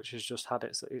well, which has just had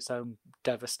its own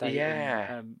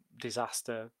devastating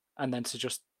disaster, and then to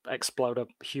just explode a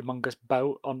humongous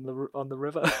boat on the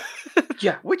river.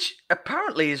 Yeah, which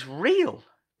apparently is real.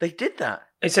 They did that.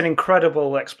 It's an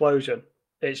incredible explosion.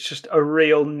 It's just a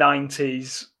real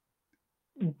 90s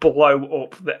blow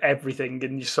up that everything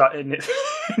in its sight.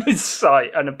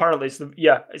 And apparently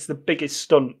it's the biggest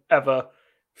stunt ever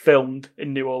filmed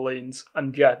in New Orleans.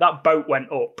 And yeah, that boat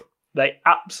went up. They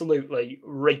absolutely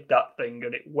rigged that thing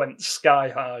and it went sky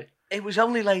high. It was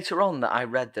only later on that I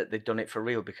read that they'd done it for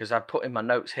real, because I put in my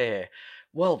notes here,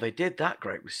 well, they did that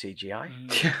great with CGI.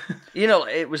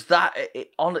 It was that,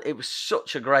 it was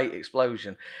such a great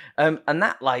explosion. And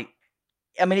that,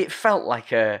 it felt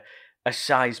like a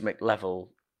seismic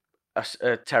level,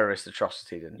 a terrorist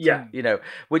atrocity, didn't it? Yeah.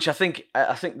 Which I think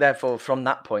therefore from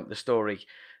that point, the story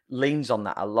leans on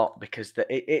that a lot, because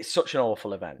it's such an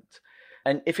awful event.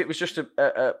 And if it was just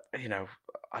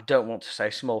I don't want to say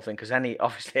small thing, because any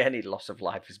loss of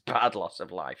life is bad loss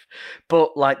of life.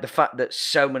 But the fact that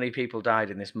so many people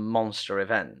died in this monster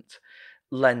event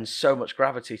lends so much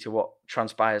gravity to what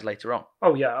transpires later on.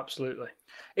 Oh yeah, absolutely.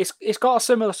 It's got a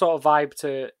similar sort of vibe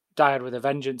to Die Hard with a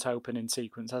Vengeance opening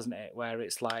sequence, hasn't it? Where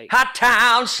it's like hot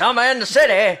town, summer in the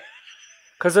city.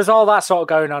 Because there's all that sort of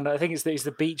going on. I think it's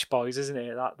the Beach Boys, isn't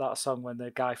it? That song when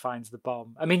the guy finds the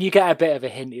bomb. I mean, you get a bit of a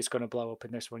hint it's going to blow up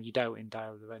in this one. You don't in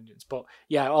Die with a Vengeance. But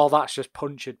yeah, all that's just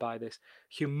punctured by this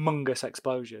humongous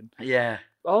explosion. Yeah.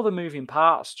 All the moving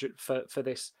parts for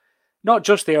this, not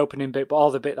just the opening bit, but all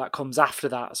the bit that comes after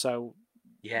that. So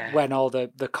when all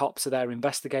the cops are there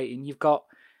investigating, you've got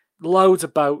loads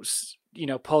of boats,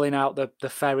 pulling out the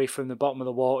ferry from the bottom of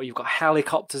the water. You've got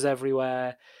helicopters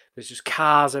everywhere. There's just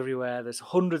cars everywhere. There's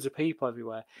hundreds of people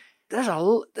everywhere.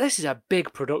 This is a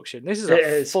big production. This is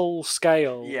a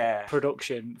full-scale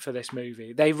production for this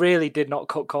movie. They really did not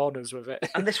cut corners with it.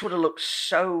 And this would have looked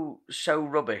so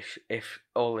a if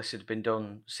all this had been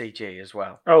done CG as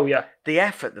well. Oh, yeah. The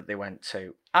effort that they went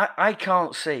to. I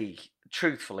can't see,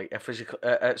 truthfully, a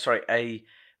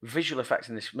visual effect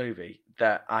in this movie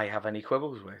that I have any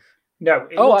quibbles with. No,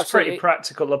 it looks pretty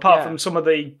practical, apart from some of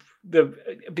the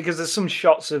because there's some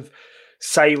shots of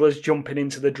sailors jumping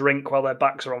into the drink while their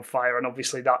backs are on fire, and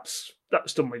obviously that's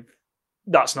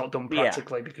not done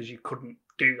practically because you couldn't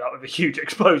do that with a huge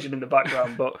explosion in the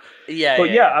background. But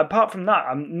apart from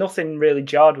that, nothing really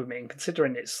jarred with me. And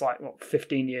considering it's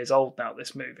 15 years old now,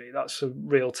 this movie, that's a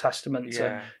real testament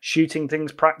to shooting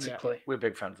things practically. Yeah. We're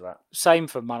big fans of that. Same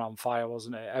for Man on Fire,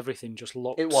 wasn't it? Everything just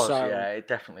looked it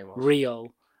definitely was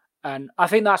real. And I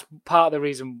think that's part of the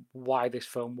reason why this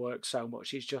film works so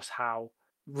much, is just how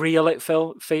real it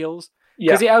feels.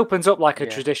 Because it opens up like a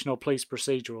traditional police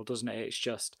procedural, doesn't it? It's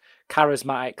just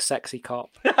charismatic, sexy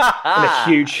cop. And a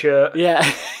huge shirt. Yeah.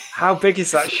 How big is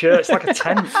that shirt? It's like a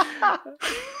tent.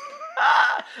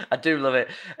 I do love it.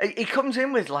 He comes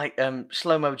in with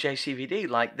slow-mo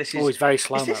JCVD. This is always very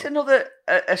slow-mo. Is this another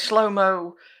a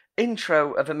slow-mo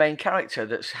intro of a main character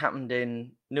that's happened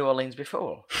in New Orleans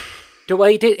before? Well,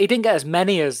 he didn't get as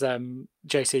many as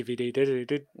JCVD, did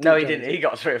he? No, he didn't. He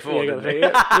got 3 or 4. He only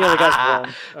got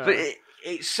one. But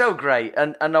it's so great,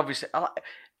 and obviously,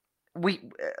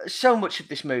 so much of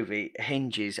this movie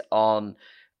hinges on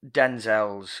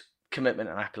Denzel's commitment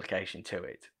and application to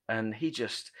it, and he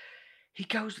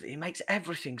goes with it. He makes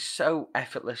everything so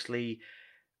effortlessly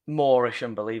Moorish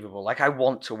and believable. Like, I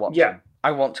want to watch him.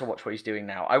 I want to watch what he's doing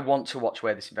now. I want to watch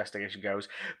where this investigation goes,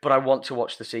 but I want to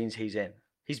watch the scenes he's in.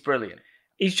 He's brilliant.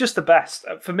 He's just the best.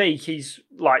 For me, he's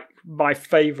like my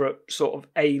favourite sort of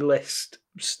A-list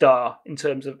star in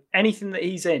terms of anything that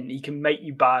he's in, he can make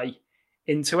you buy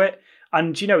into it.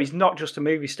 And, you know, he's not just a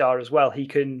movie star as well. He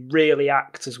can really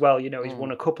act as well. You know, he's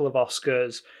won a couple of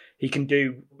Oscars. He can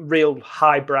do real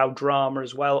highbrow drama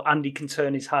as well. And he can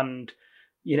turn his hand,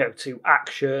 you know, to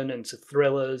action and to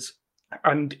thrillers.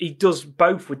 And he does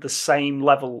both with the same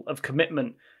level of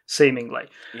commitment, seemingly.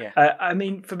 Yeah. I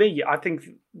mean, for me, I think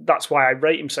that's why I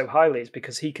rate him so highly, is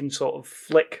because he can sort of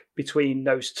flick between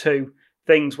those two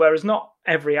things, whereas not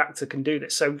every actor can do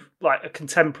this. So, like, a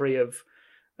contemporary of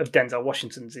Denzel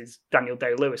Washington's is Daniel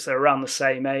Day-Lewis. They're around the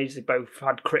same age. They both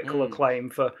had critical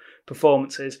acclaim for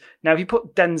performances. Now, if you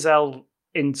put Denzel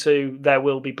into There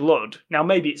Will Be Blood, now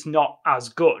maybe it's not as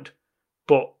good,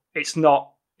 but it's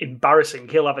not embarrassing.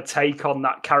 He'll have a take on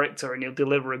that character and he'll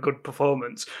deliver a good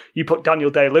performance. You put Daniel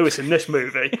Day-Lewis in this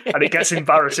movie and it gets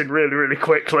embarrassing really, really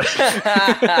quickly.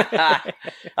 I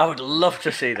would love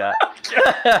to see that.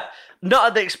 Not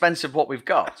at the expense of what we've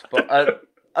got, but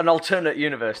an alternate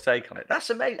universe take on it.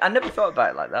 That's amazing. I never thought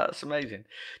about it like that. That's amazing.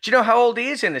 Do you know how old he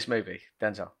is in this movie,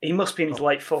 Denzel? He must be in his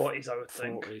late 40s, I would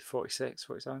think. 40, 46,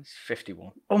 47. He's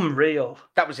 51. Unreal.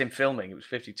 That was in filming. It was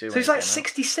 52. So he's like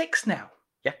 66 now.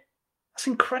 Yeah. That's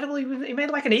incredibly. He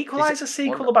made like an Equalizer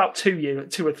sequel about 2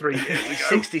 or 3 years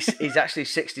ago. He's actually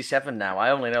 67 now.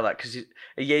 I only know that because he's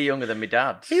a year younger than my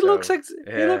dad. He looks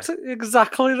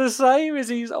exactly the same as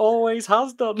he's always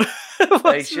has done.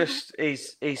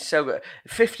 he's so good.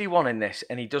 51 in this,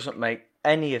 and he doesn't make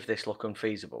any of this look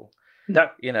unfeasible. No.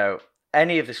 You know,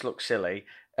 any of this looks silly.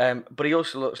 But he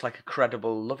also looks like a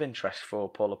credible love interest for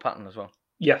Paula Patton as well.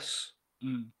 Yes.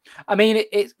 I mean,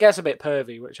 it gets a bit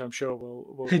pervy, which I'm sure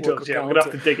we'll it does, yeah. I'm going to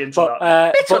have to dig into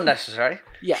that. It's unnecessary.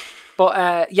 Yeah.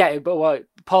 But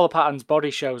Paula Patton's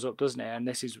body shows up, doesn't it? And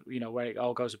this is, you know, where it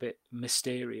all goes a bit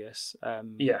mysterious.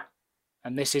 Yeah.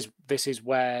 And this is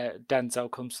where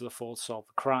Denzel comes to the fore to solve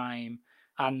the crime.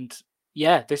 And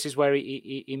yeah, this is where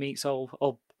he meets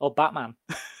old Batman.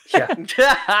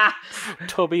 Yeah.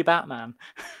 Tubby Batman.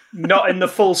 Not in the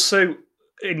full suit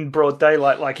in broad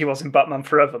daylight like he was in Batman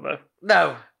Forever, though.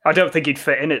 No. I don't think he'd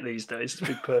fit in it these days, to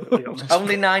be perfectly honest.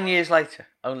 Only 9 years later.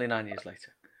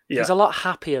 Yeah. He's a lot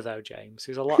happier, though, James.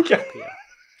 He's a lot happier.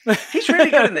 He's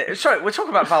really good in this. Sorry, we're talking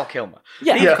about Val Kilmer.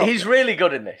 He's really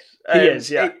good in this. He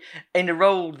is, yeah. In a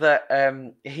role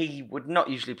that he would not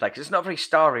usually play, because it's not a very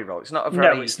starry role. It's not a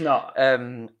very... No, it's not.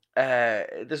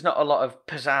 There's not a lot of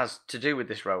pizzazz to do with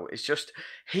this role. It's just,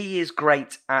 he is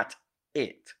great at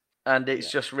it. And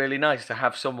it's just really nice to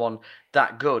have someone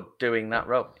that good doing that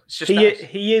role. It's just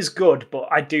he is good, but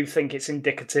I do think it's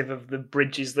indicative of the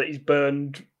bridges that he's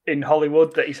burned in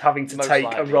Hollywood, that he's having to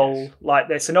take a role like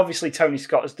this. And obviously Tony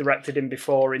Scott has directed him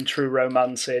before in True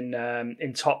Romance,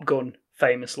 in Top Gun,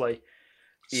 famously.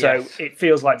 So it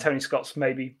feels like Tony Scott's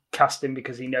maybe cast him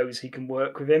because he knows he can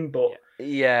work with him. But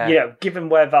you know, given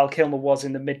where Val Kilmer was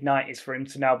in the mid-90s, for him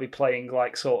to now be playing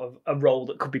like sort of a role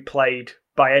that could be played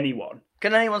by anyone.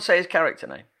 Can anyone say his character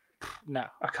name? No.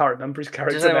 I can't remember his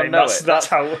character name. That's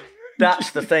how...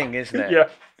 That's the thing, isn't it? Yeah.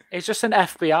 He's just an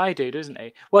FBI dude, isn't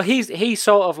he? Well, he's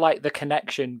sort of like the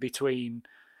connection between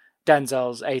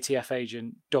Denzel's ATF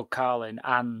agent, Doug Carlin,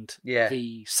 and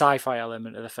the sci-fi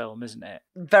element of the film, isn't it?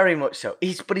 Very much so.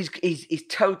 He's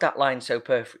towed that line so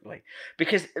perfectly.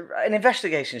 Because an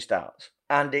investigation starts,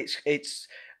 and it's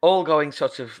all going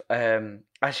sort of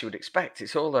as you would expect.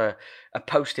 It's all a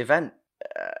post-event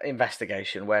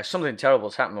investigation where something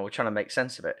terrible's happened and we're trying to make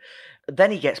sense of it. Then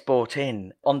he gets brought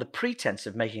in on the pretense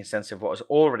of making sense of what has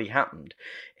already happened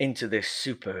into this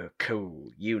super cool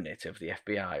unit of the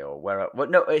FBI or where. Well,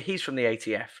 no, he's from the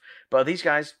ATF, but are these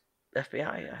guys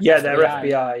FBI? Yeah, they're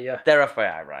FBI. Yeah, they're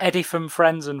FBI, right? Eddie from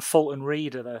Friends and Fulton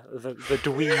Reed are the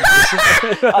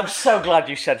dweebs. I'm so glad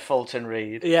you said Fulton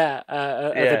Reed. Yeah,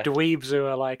 the dweebs who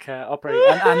are like operating,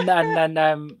 and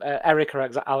then Erica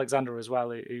Alexander as well,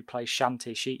 who plays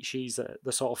Shanti. She's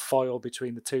the sort of foil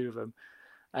between the two of them.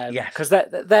 Because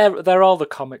they're all the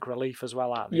comic relief as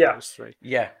well, aren't they? Yeah. Those three.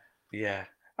 Yeah.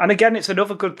 And again, it's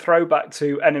another good throwback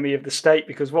to Enemy of the State,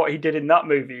 because what he did in that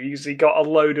movie is he got a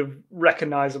load of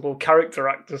recognisable character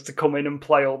actors to come in and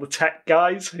play all the tech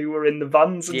guys who were in the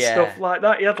vans and stuff like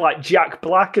that. He had like Jack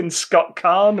Black and Scott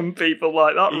Kahn and people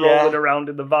like that rolling around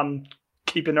in the van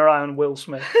keeping her eye on Will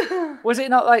Smith. Was it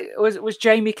not like was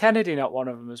Jamie Kennedy not one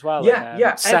of them as well? Yeah,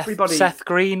 yeah. Everybody. Seth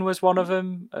Green was one of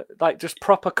them. Like just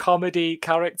proper comedy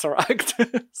character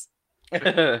actors.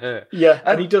 Yeah,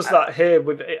 and he does that here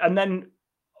with it, and then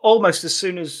almost as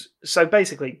soon as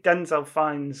basically Denzel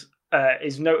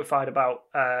is notified about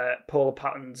Paula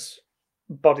Patton's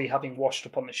body having washed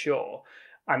up on the shore,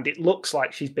 and it looks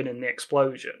like she's been in the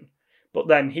explosion. But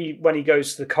then when he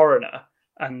goes to the coroner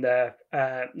and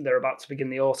they're about to begin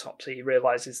the autopsy, he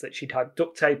realizes that she'd had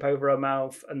duct tape over her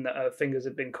mouth and that her fingers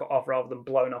had been cut off rather than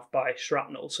blown off by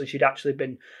shrapnel. So she'd actually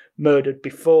been murdered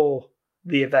before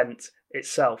the event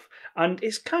itself. And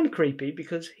it's kind of creepy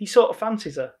because he sort of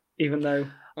fancies her, even though...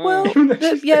 Well,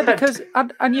 yeah, dead. because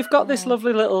and you've got this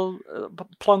lovely little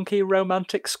plonky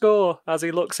romantic score as he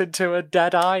looks into her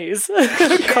dead eyes,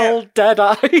 cold dead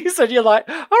eyes, and you're like,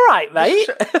 "All right, mate."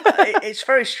 It's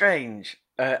very strange.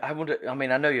 I wonder. I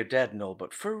mean, I know you're dead and all,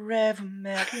 but forever,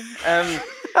 Megan.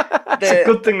 It's a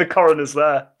good thing the coroner's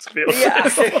there. To be honest. Yeah, I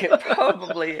think it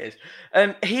probably is.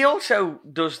 He also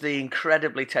does the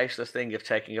incredibly tasteless thing of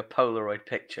taking a Polaroid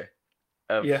picture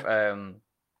of.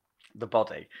 The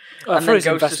body. And for his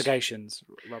investigations,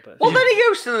 Robert. Well, then he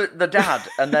goes to the dad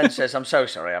and then says, "I'm so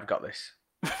sorry, I've got this."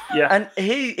 Yeah. And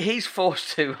he's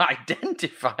forced to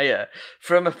identify her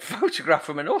from a photograph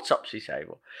from an autopsy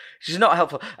table. She's not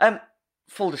helpful.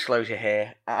 Full disclosure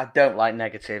here, I don't like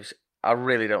negatives. I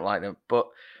really don't like them, but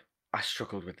I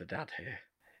struggled with the dad here.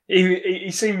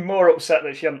 He seemed more upset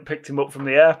that she hadn't picked him up from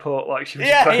the airport like she was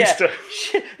supposed to.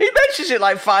 He mentions it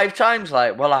like 5 times,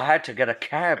 like, well, I had to get a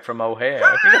cab from O'Hare.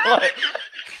 You know, like...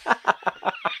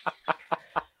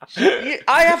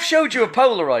 I have showed you a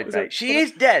Polaroid, mate. She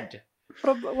is dead.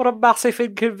 What a massive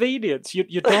inconvenience.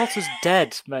 Your daughter's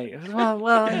dead, mate.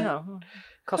 Well, you know,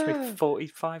 cost me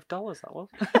 $45, that was.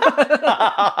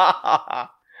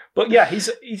 But yeah,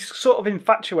 he's sort of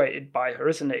infatuated by her,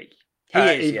 isn't he? He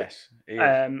is, yes. He is.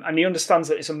 And he understands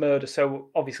that it's a murder, so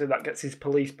obviously that gets his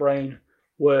police brain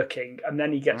working, and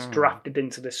then he gets drafted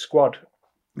into this squad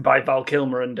by Val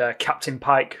Kilmer and Captain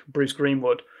Pike, Bruce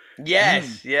Greenwood.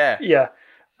 Yes, yeah. Yeah.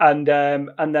 And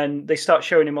then they start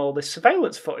showing him all this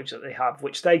surveillance footage that they have,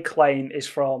 which they claim is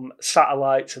from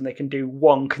satellites, and they can do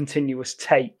one continuous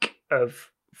take of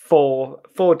 4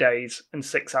 days and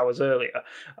 6 hours earlier.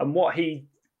 And what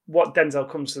Denzel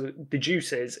comes to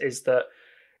deduce is that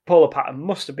Paula Patton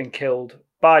must have been killed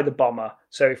by the bomber.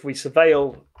 So if we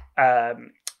surveil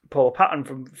Paula Patton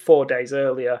from 4 days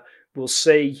earlier, we'll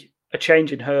see a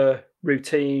change in her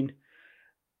routine,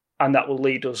 and that will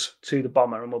lead us to the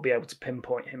bomber, and we'll be able to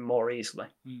pinpoint him more easily.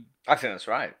 I think that's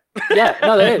right. Yeah,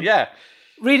 no, they did. Yeah.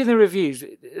 Reading the reviews,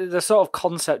 the sort of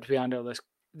concept behind all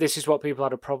this is what people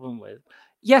had a problem with.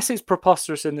 Yes, it's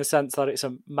preposterous in the sense that it's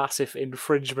a massive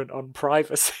infringement on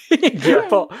privacy,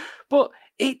 but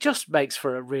it just makes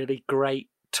for a really great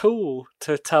tool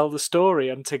to tell the story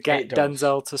and to get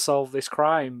Denzel to solve this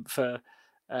crime for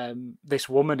this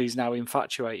woman he's now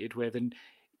infatuated with, and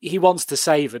he wants to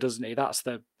save her, doesn't he?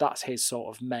 That's his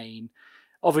sort of main.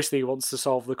 Obviously, he wants to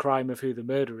solve the crime of who the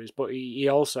murderer is, but he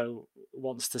also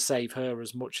wants to save her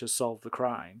as much as solve the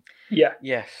crime. Yeah.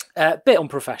 Yes. Bit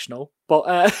unprofessional,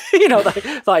 but you know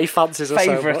that he fancies her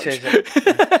so much.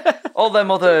 All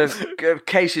them other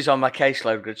cases on my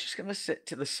caseload are just going to sit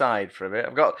to the side for a bit.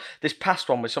 I've got this past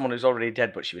one with someone who's already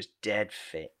dead, but she was dead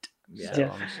fit. Yeah.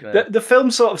 So gonna... the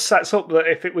film sort of sets up that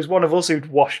if it was one of us who'd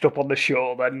washed up on the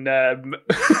shore, then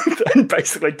then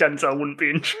basically Denzel wouldn't be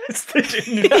interested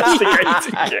in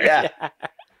investigating it. Yeah.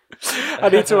 I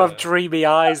need to have dreamy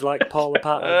eyes like Paula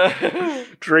Patton.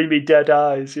 Dreamy dead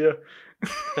eyes, yeah.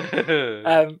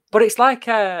 But it's like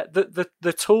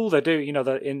the tool they do, you know,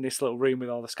 in this little room with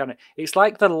all the scanning. It's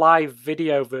like the live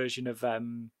video version of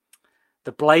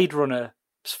the Blade Runner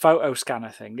photo scanner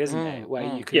thing, isn't it?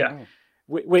 Where you can. Yeah.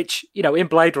 Which, you know, in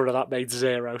Blade Runner that made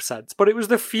 0 sense, but it was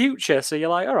the future, so you're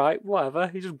like, all right, whatever,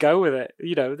 you just go with it.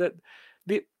 You know,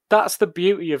 that's the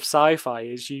beauty of sci-fi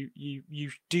is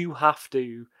you do have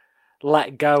to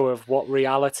let go of what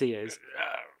reality is.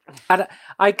 And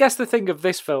I guess the thing of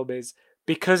this film is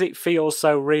because it feels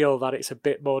so real that it's a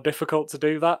bit more difficult to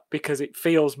do that, because it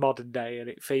feels modern day and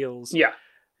it feels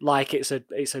like it's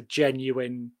a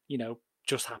genuine, you know,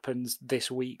 just happens this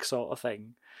week sort of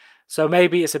thing. So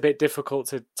maybe it's a bit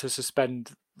difficult to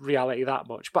suspend reality that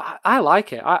much, but I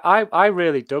like it. I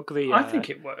really dug the. I think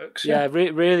it works. Yeah,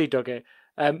 really dug it.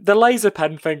 The laser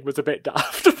pen thing was a bit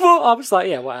daft, but I was like,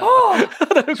 yeah, whatever. Oh,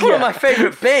 it's one of my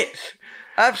favourite bits.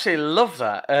 I absolutely love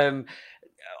that.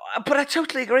 But I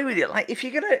totally agree with you. Like, if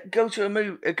you're gonna go to a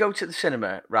movie, go to the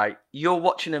cinema, right? You're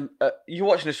watching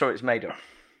a story that's made up.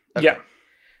 Okay. Yeah.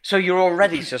 So you're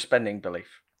already suspending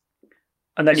belief.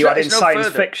 And then you add in it's no science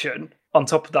further. fiction on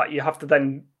top of that. You have to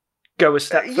then go a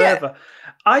step Yeah. further.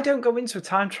 I don't go into a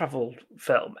time travel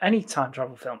film, any time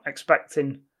travel film,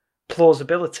 expecting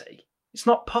plausibility. It's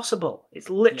not possible. It's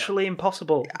literally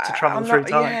impossible to travel I'm through not,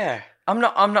 time. Yeah,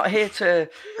 I'm not here to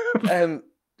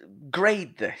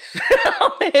grade this.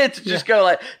 I'm here to just go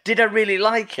like, did I really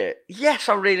like it? Yes,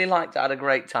 I really liked it. I had a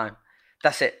great time.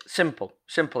 That's it. Simple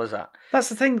as that. That's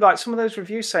the thing, like some of those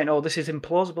reviews saying, oh, this is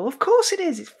implausible. Of course it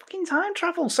is. It's fucking time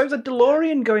travel. So's a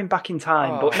DeLorean going back in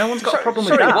time, but no one's got a problem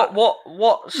with that.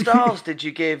 What stars did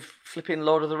you give flipping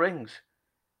Lord of the Rings?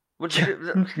 Not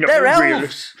They're very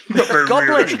elves. Not very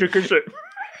Goblins. realistic, is it?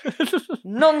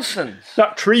 Nonsense.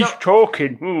 That tree's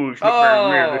talking. Ooh, it's not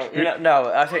very realistic. No,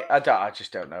 I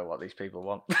just don't know what these people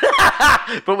want.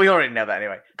 But we already know that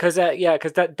anyway. Because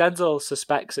Denzel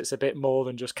suspects it's a bit more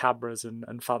than just cameras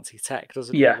and fancy tech,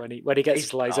 doesn't he? Yeah. When he gets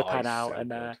his laser pen out,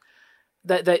 and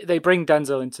they bring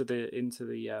Denzel into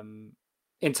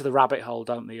the rabbit hole,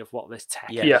 don't they, of what this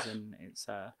tech is, and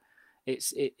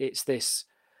it's this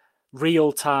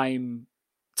real time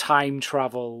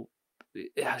travel.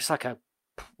 It's like a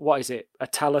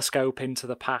telescope into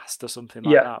the past or something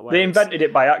like that. They invented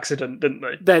it by accident, didn't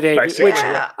they? They did. Basically. Which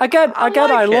I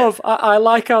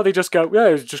like how they just go, yeah,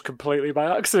 it was just completely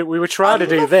by accident. We were trying to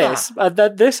do this, and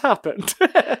then this happened.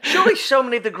 Surely so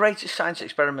many of the greatest science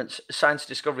experiments, science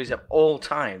discoveries of all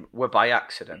time were by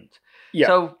accident. Yeah.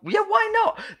 So, why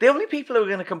not? The only people who are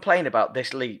going to complain about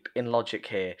this leap in logic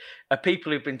here are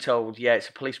people who've been told, it's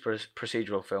a police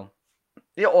procedural film.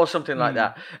 Yeah, or something like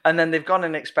that. And then they've gone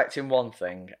in expecting one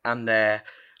thing, and they're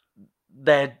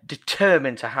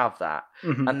determined to have that.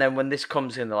 Mm-hmm. And then when this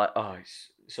comes in, they're like, oh,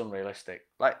 it's unrealistic.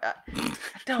 Like, I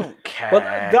don't care. Well,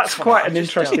 that's quite an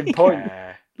interesting point.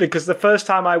 Because the first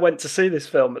time I went to see this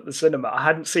film at the cinema, I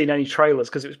hadn't seen any trailers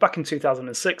because it was back in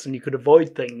 2006 and you could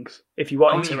avoid things if you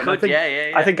wanted to. You could,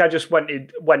 yeah. I think I just went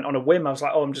on a whim. I was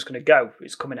like, I'm just going to go.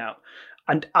 It's coming out.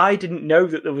 And I didn't know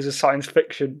that there was a science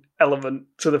fiction element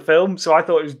to the film, so I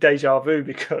thought it was deja vu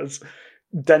because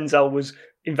Denzel was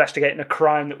investigating a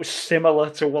crime that was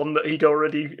similar to one that he'd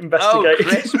already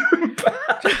investigated.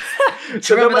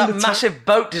 So remember that massive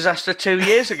boat disaster 2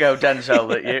 years ago, Denzel,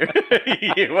 that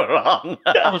you were on?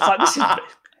 I was like,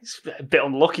 it's a bit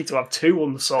unlucky to have two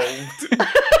unsolved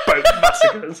boat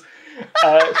massacres.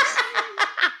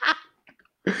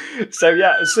 So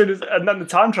yeah, and then the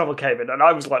time travel came in, and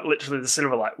I was like, literally in the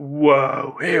cinema, like,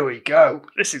 whoa, here we go.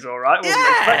 This is all right. I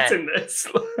wasn't expecting this.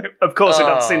 Of course, if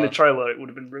I'd seen the trailer, it would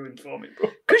have been ruined for me.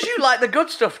 Because you like the good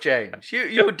stuff, James.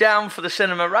 You were down for the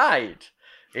cinema ride,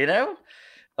 you know.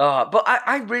 But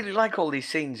I really like all these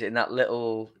scenes in that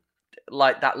little,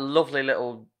 like that lovely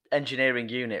little engineering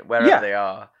unit wherever they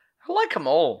are. I like them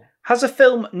all. Has a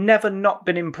film never not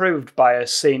been improved by a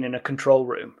scene in a control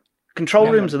room?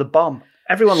 Control rooms are the bomb.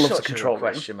 Everyone loves a control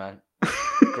room. Question, man.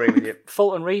 Agree with you.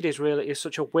 Fulton Reed is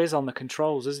such a whiz on the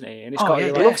controls, isn't he? And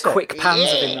it's got quick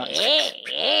pans of him.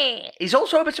 He's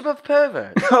also a bit of a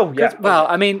pervert. Oh yeah. Well,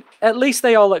 I mean, at least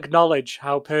they all acknowledge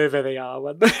how pervert they are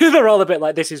when they're all a bit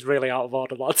like, "This is really out of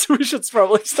order, lads. We should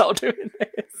probably stop doing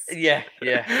this." Yeah.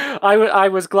 I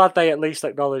was glad they at least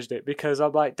acknowledged it because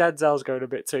I'm like, Denzel's going a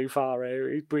bit too far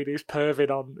here. He's perving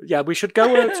on. Yeah, we should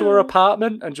go to her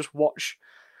apartment and just watch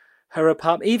her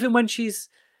apartment, even when she's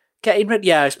getting ready.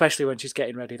 Yeah, especially when she's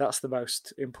getting ready. That's the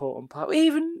most important part.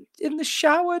 Even in the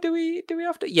shower, do we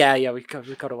have to? Yeah, we've got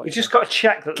to watch. You just got to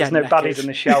check that there's no baddies in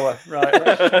the shower, right?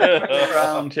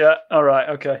 Around, yeah. All right,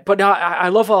 okay. But no, I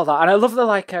love all that, and I love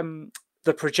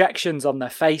the projections on their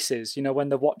faces. You know, when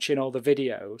they're watching all the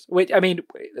videos. Which, I mean,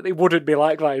 it wouldn't be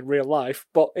like that in real life,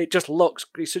 but it just looks.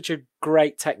 It's such a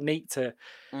great technique to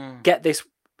get this.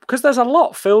 Because there's a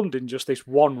lot filmed in just this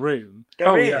one room,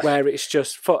 where it's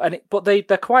just but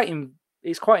they're quite.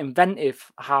 It's quite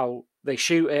inventive how they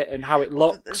shoot it and how it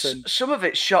looks. And some of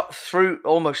it's shot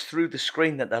almost through the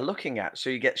screen that they're looking at,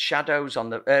 so you get shadows on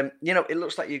the. It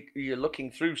looks like you're looking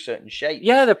through certain shapes.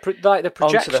 Yeah, the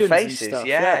projections onto the faces. And stuff.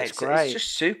 Yeah, it's great. It's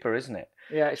just super, isn't it?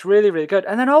 Yeah, it's really, really good.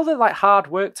 And then all the hard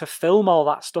work to film all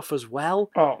that stuff as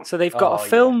well. Oh. So they've got to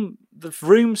film the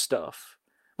room stuff.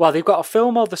 Well, they've got to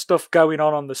film all the stuff going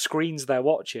on the screens they're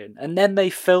watching, and then they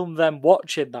film them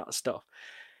watching that stuff.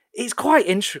 It's quite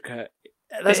intricate.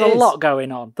 There's a lot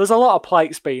going on. There's a lot of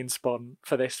plates being spun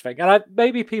for this thing, and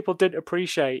maybe people didn't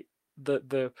appreciate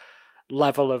the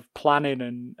level of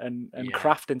planning and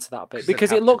craft into that bit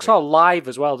because it looks all live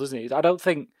as well, doesn't it? I don't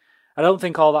think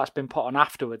all that's been put on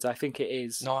afterwards. I think it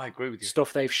is. No, I agree with you.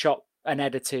 Stuff they've shot and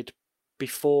edited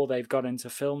before they've gone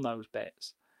into film those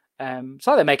bits.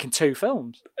 So they're making 2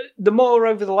 films. The more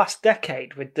over the last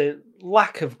decade, with the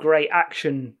lack of great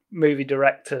action movie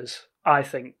directors, I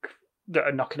think that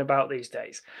are knocking about these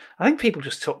days. I think people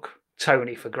just took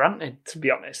Tony for granted, to be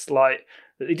honest. Like,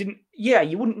 they didn't. Yeah,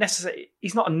 you wouldn't necessarily.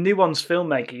 He's not a nuanced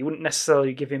filmmaker. You wouldn't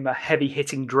necessarily give him a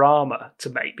heavy-hitting drama to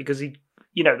make because he,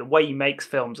 the way he makes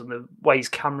films and the way his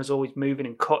camera's always moving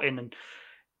and cutting, and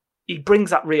he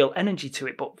brings that real energy to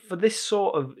it. But for this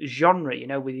sort of genre,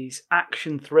 with these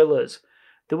action thrillers,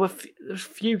 there's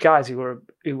few guys who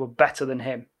were better than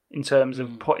him in terms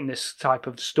of putting this type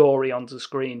of story onto the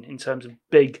screen, in terms of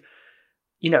big,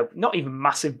 not even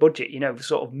massive budget,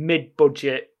 sort of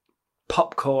mid-budget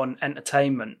popcorn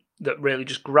entertainment that really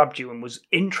just grabbed you and was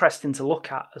interesting to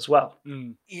look at as well.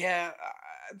 Yeah,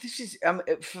 this is,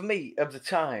 for me, of the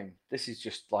time, this is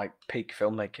just like peak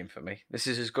filmmaking for me. This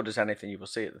is as good as anything you will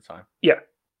see at the time. Yeah.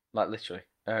 Like, literally.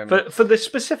 For the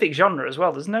specific genre as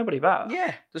well, there's nobody better.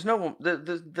 Yeah, there's no one.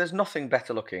 There's nothing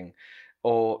better looking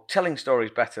or telling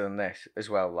stories better than this as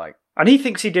well. Like, and he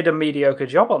thinks he did a mediocre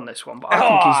job on this one, but I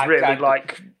think he's really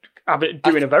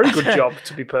doing a very good job.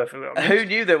 To be perfectly honest, who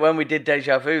knew that when we did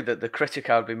Deja Vu that the critic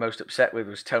I'd be most upset with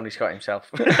was Tony Scott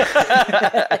himself?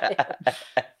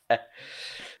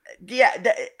 Yeah,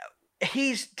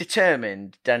 he's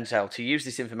determined, Denzel, to use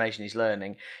this information he's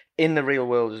learning in the real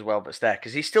world as well, but there,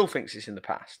 because he still thinks it's in the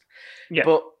past. Yeah.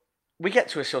 But we get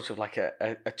to a sort of like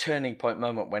a turning point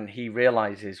moment when he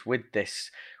realizes with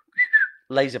this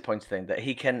laser pointer thing that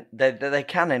they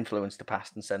can influence the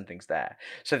past and send things there.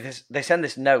 So they send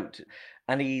this note,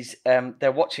 and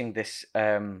they're watching this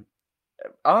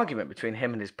argument between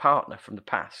him and his partner from the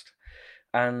past.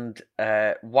 And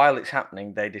while it's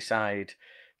happening, they decide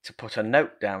to put a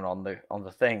note down on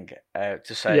the thing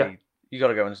to say, you got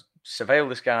to go and surveil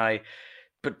this guy.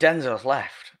 But Denzel's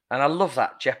left. And I love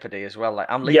that jeopardy as well. Like,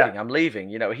 I'm leaving.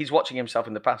 He's watching himself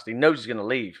in the past. He knows he's going to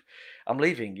leave. I'm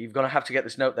leaving. You're going to have to get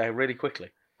this note there really quickly.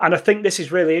 And I think this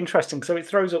is really interesting. So it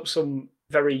throws up some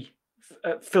very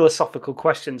philosophical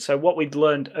questions. So what we'd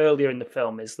learned earlier in the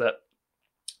film is that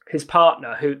his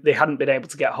partner, who they hadn't been able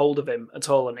to get hold of him at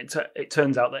all, and it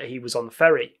turns out that he was on the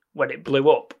ferry when it blew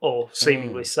up, or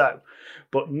seemingly so.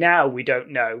 But now we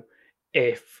don't know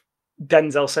if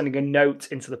Denzel sending a note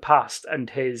into the past and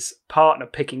his partner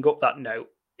picking up that note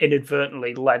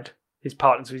inadvertently led his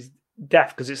partner to his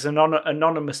death, because it's an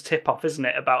anonymous tip-off, isn't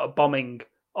it, about a bombing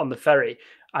on the ferry,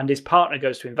 and his partner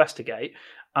goes to investigate,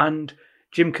 and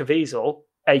Jim Caviezel,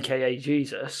 aka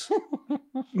Jesus,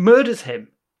 murders him.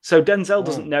 So Denzel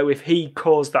doesn't know if he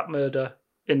caused that murder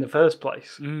in the first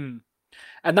place.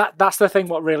 And that's the thing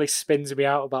what really spins me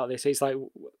out about this. It's like,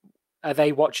 are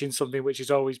they watching something which is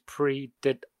always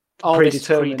predetermined,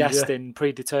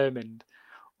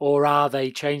 or are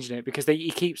they changing it? Because he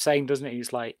keeps saying, doesn't he?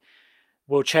 He's like,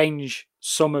 we'll change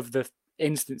some of the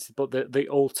instances, but the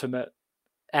ultimate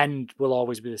end will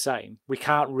always be the same. We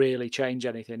can't really change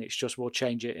anything. It's just we'll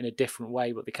change it in a different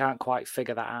way, but they can't quite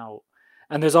figure that out.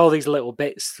 And there's all these little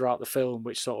bits throughout the film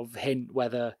which sort of hint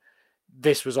whether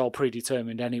this was all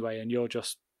predetermined anyway, and you're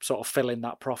just sort of filling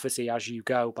that prophecy as you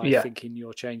go by thinking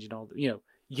you're changing all.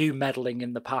 You meddling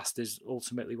in the past is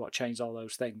ultimately what changed all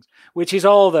those things. Which is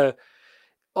all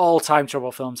time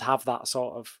travel films have that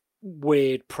sort of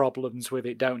weird problems with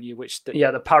it, don't you?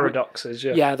 The paradoxes.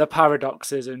 The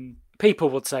paradoxes, and people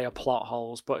would say are plot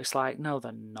holes, but it's like, no,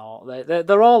 they're not.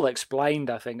 They're all explained.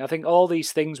 I think all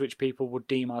these things which people would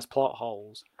deem as plot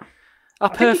holes are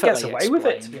perfectly gets away explained. with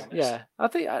it, to be honest. Yeah,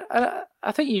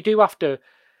 I think you do have to.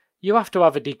 You have to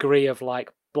have a degree of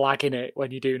like blagging it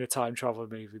when you're doing a time travel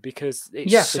movie, because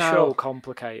it's so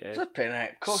complicated. Flipping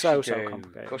it, of course so you do.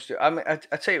 complicated. Of course you do. I mean, I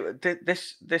tell you,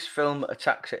 this film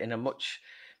attacks it in a much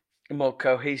more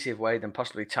cohesive way than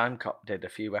possibly Time Cop did a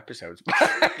few episodes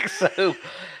back. So,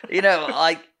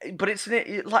 but it's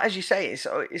like, as you say,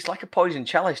 it's like a poison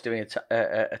chalice doing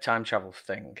a time travel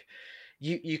thing.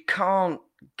 You can't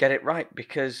get it right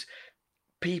because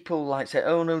people like say,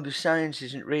 "Oh no, the science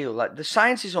isn't real." Like, the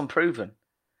science is unproven.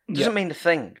 Doesn't mean a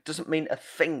thing. Doesn't mean a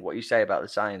thing what you say about the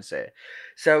science here.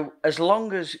 So as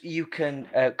long as you can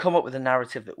come up with a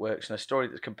narrative that works and a story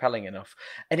that's compelling enough,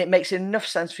 and it makes enough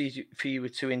sense for you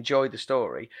to enjoy the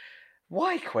story,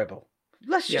 why quibble?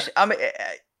 Let's just. I mean,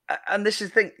 and this is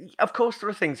the thing. Of course, there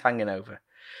are things hanging over,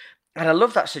 and I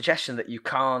love that suggestion that you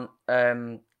can't.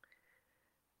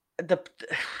 That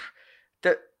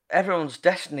everyone's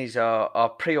destinies are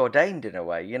preordained in a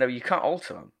way. You can't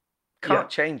alter them, can't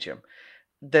change them.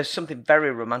 There's something very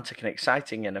romantic and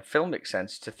exciting in a filmic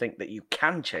sense to think that you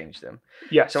can change them.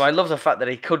 Yes. So I love the fact that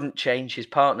he couldn't change his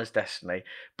partner's destiny,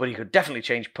 but he could definitely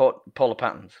change Paula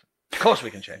Patton's. Of course we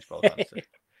can change Paula Patton's.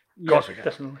 Of course we can.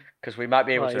 Definitely. Because we might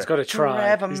be able to. He's got to try.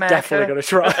 Forever He's America. definitely got to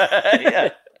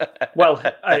try. Well,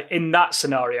 in that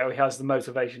scenario, he has the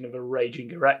motivation of a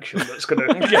raging erection that's going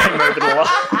to get him over the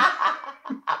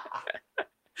line.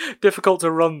 Difficult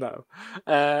to run though.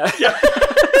 Yeah.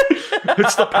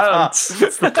 It's the pants.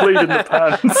 It's the pleat in the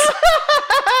pants.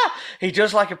 He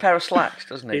does like a pair of slacks,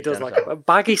 doesn't he? He does like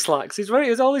baggy slacks.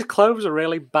 All his clothes are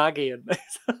really baggy. And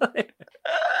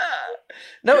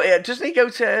no, doesn't he go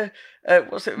to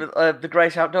the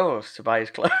Great Outdoors to buy his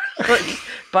clothes?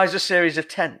 Buys a series of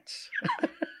tents.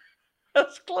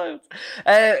 That's clothes.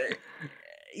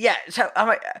 Yeah, so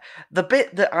the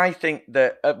bit that I think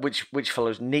that which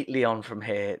follows neatly on from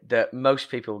here that most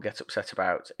people get upset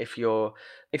about, if you're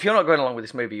not going along with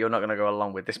this movie, you're not going to go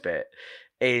along with this bit,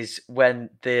 is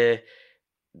when the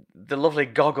lovely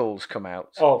goggles come out.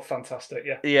 Oh, fantastic!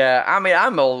 Yeah, yeah. I mean,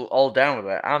 I'm all down with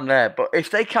it. I'm there, but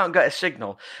if they can't get a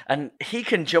signal and he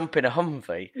can jump in a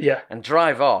Humvee, yeah, and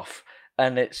drive off.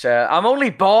 And it's, I'm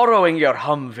only borrowing your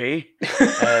Humvee.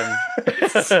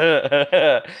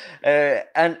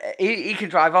 And he can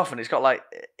drive off, and it's got like,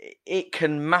 it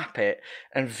can map it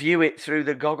and view it through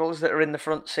the goggles that are in the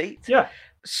front seat. Yeah.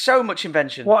 So much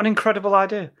invention. What an incredible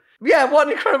idea. Yeah, what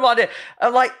an incredible idea.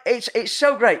 Like, it's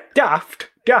so great. Daft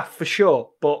for sure,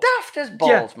 but daft as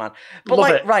balls, man. But Love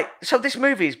like, it. right, so this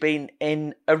movie's been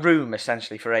in a room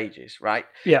essentially for ages, right?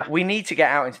 Yeah. We need to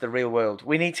get out into the real world.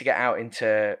 We need to get out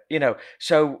into,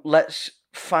 so let's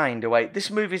find a way. This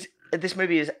movie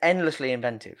is endlessly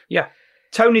inventive. Yeah.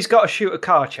 Tony's got to shoot a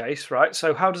car chase, right?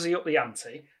 So how does he up the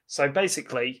ante? So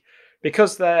basically,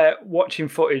 because they're watching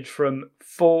footage from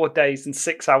 4 days and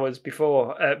 6 hours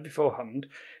beforehand,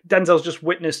 Denzel's just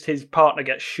witnessed his partner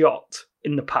get shot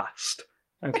in the past,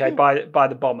 okay, by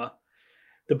the bomber.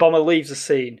 The bomber leaves the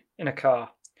scene in a car.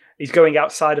 He's going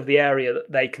outside of the area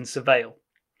that they can surveil.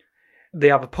 They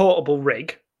have a portable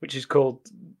rig, which is called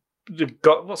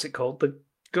what's it called? The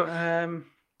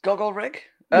goggle rig.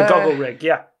 The goggle rig,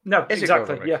 yeah. No, Is it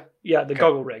exactly. goggle rig? Yeah, the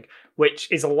goggle rig,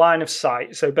 which is a line of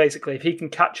sight. So basically, if he can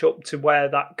catch up to where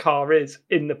that car is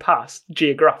in the past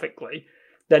geographically,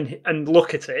 and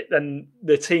look at it, then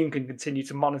the team can continue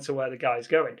to monitor where the guy's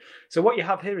going. So what you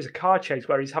have here is a car chase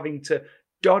where he's having to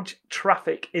dodge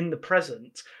traffic in the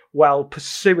present while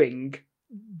pursuing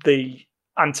the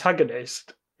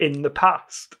antagonist in the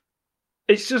past.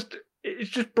 It's just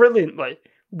brilliantly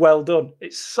well done.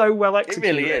 It's so well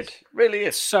executed. It really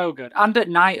is. So good. And at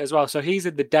night as well. So he's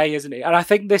in the day, isn't he? And I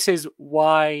think this is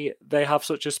why they have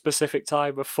such a specific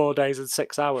time of 4 days and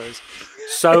 6 hours.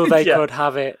 So they could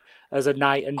have it as a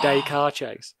night and day car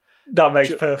chase. That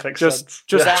makes perfect sense.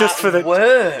 Just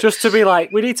to be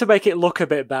like, we need to make it look a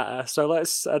bit better. So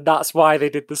and that's why they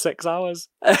did the 6 hours.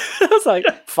 It's like,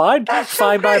 fine by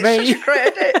me. Such a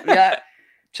great idea. Yeah.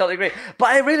 Totally agree. But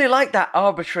I really like that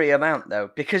arbitrary amount though,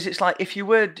 because it's like if you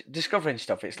were discovering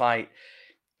stuff, it's like,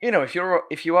 if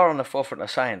you are on the forefront of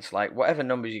science, like whatever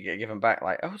numbers you get given back,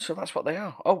 like, oh, so that's what they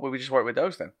are. Oh, well, we just work with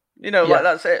those then. Like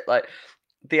that's it. Like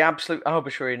the absolute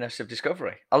arbitrariness of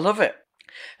discovery. I love it.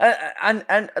 And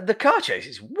the car chase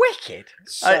is wicked.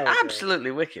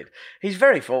 Absolutely wicked. He's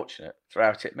very fortunate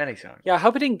throughout it many times. Yeah, I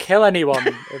hope he didn't kill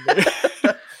anyone.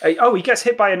 He gets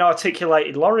hit by an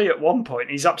articulated lorry at one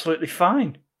point. He's absolutely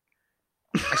fine.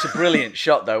 It's a brilliant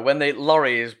shot, though, when the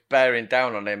lorry is bearing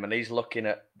down on him and he's looking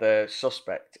at the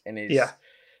suspect in his... Yeah.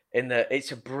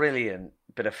 It's a brilliant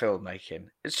bit of filmmaking.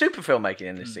 It's super filmmaking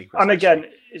in this sequence. And again,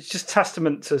 it's just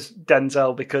testament to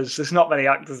Denzel, because there's not many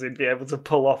actors who'd be able to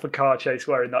pull off a car chase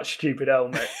wearing that stupid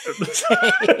helmet.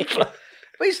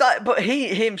 But he's like, but he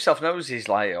himself knows he's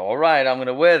like, all right, I'm going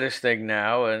to wear this thing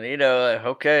now, and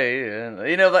okay, and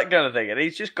that kind of thing, and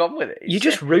he's just gone with it. You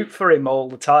just root for him all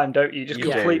the time, don't you? Just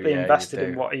completely invested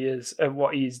in what he is and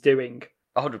what he's doing.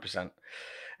 100%.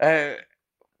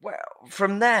 Well,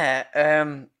 from there,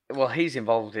 he's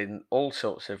involved in all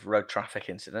sorts of road traffic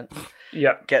incidents.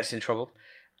 Yeah, gets in trouble,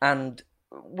 and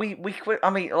we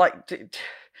I mean, like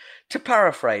to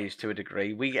paraphrase to a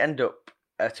degree, we end up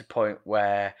at a point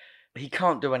where he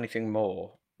can't do anything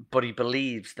more, but he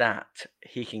believes that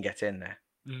he can get in there.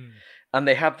 And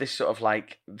they have this sort of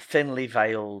like thinly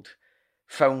veiled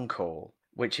phone call,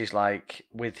 which is like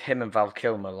with him and Val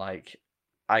Kilmer, like,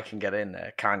 I can get in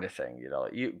there kind of thing,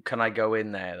 can I go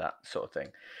in there, that sort of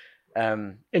thing.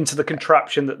 Into the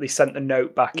contraption that they sent the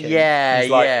note back in. Yeah,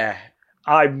 like,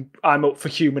 I'm up for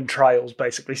human trials,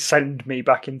 basically. Send me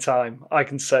back in time. I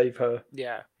can save her.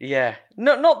 Yeah. Yeah.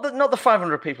 No, not the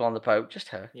 500 people on the boat, just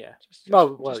her. Yeah. Just, yeah.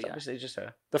 Obviously, just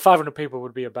her. The 500 people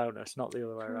would be a bonus, not the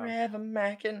other way around. Forever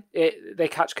Mackin'. They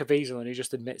catch Caviezel and he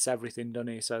just admits everything, doesn't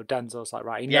he? So Denzel's like,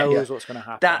 right, he knows what's going to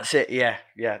happen. That's it. Yeah.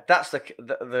 That's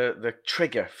the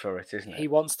trigger for it, isn't it? He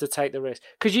wants to take the risk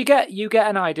because you get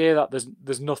an idea that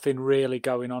there's nothing really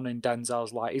going on in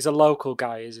Denzel's life. He's a local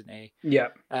guy, isn't he? Yeah.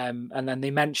 And then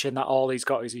they mention that all he's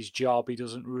got is his job. He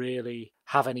doesn't really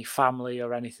have any family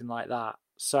or anything like that.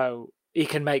 So he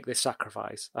can make this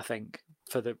sacrifice, I think,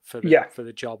 for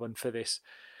the job and for this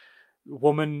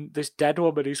dead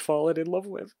woman he's fallen in love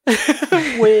with.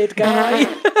 Weird guy.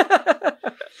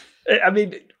 I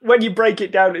mean, when you break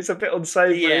it down, it's a bit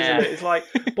unsavory, isn't it? It's like,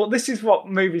 but this is what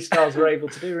movie stars were able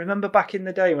to do. Remember back in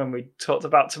the day when we talked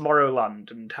about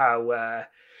Tomorrowland and how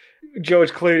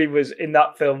George Clooney was in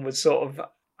that film was sort of,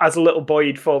 as a little boy,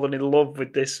 he'd fallen in love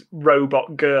with this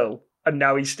robot girl. And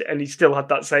now he still had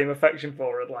that same affection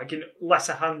for her. Like in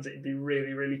lesser hands, it'd be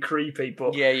really, really creepy.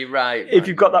 But yeah, you're right. If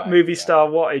you've got that movie star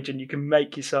wattage and you can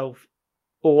make yourself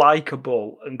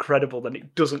likable and credible, then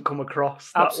it doesn't come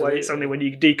across that way. It's only when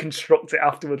you deconstruct it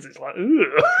afterwards, it's like, ugh.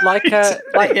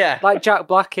 like Jack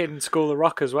Black in School of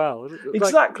Rock as well.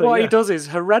 Exactly. What he does is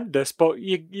horrendous, but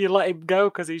you let him go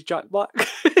because he's Jack Black.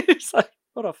 It's like,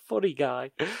 what a funny guy.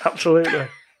 Absolutely.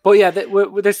 But yeah,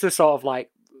 this is the sort of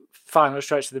like final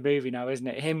stretch of the movie now, isn't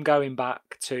it? Him going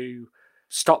back to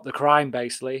stop the crime,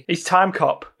 basically. He's time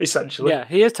cop, essentially. Yeah,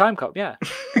 he is time cop. Yeah.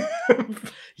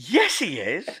 Yes, he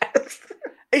is.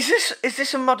 Is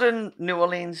this a modern New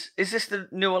Orleans? Is this the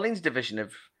New Orleans division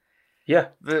of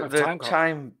the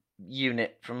time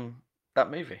unit from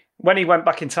that movie? When he went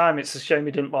back in time, it's a shame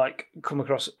he didn't come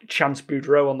across Chance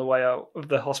Boudreaux on the way out of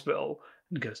the hospital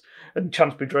and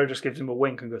Chance Boudreaux just gives him a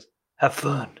wink and goes, "Have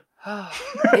fun."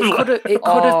 It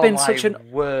could have been such an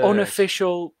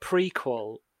unofficial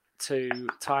prequel to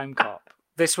Time Cop.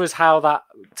 This was how that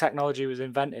technology was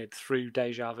invented through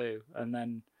Deja Vu, and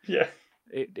then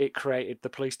it created the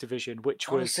police division, which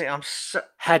was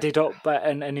headed up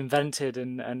and invented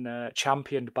and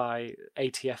championed by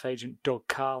ATF agent Doug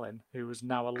Carlin, who was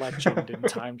now a legend in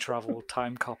time travel,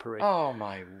 time coppery. Oh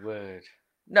my word!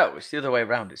 No, it's the other way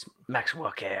around. It's Max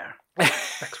Walker.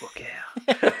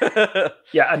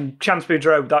 Yeah, and Chance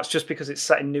Boudreaux, that's just because it's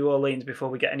set in New Orleans before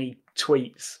we get any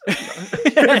tweets.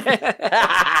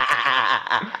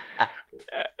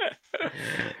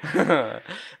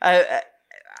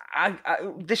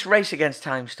 This race against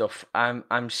time stuff,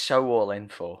 I'm so all in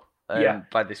for.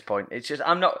 By this point, it's just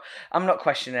I'm not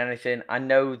questioning anything. I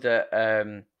know that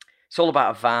it's all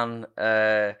about a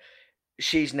van.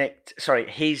 He's nicked.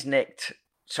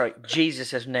 Sorry,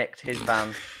 Jesus has nicked his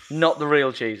van, not the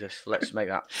real Jesus. Let's make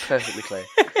that perfectly clear.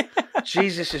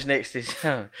 Jesus has nicked his...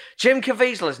 Jim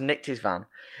Caviezel has nicked his van,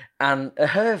 and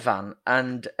her van,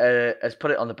 and has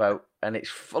put it on the boat, and it's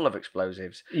full of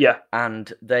explosives. Yeah.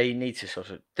 And they need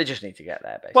to they just need to get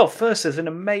there, basically. Well, first, there's an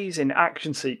amazing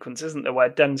action sequence, isn't there, where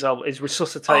Denzel is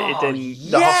resuscitated in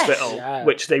the hospital,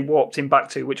 which they warped him back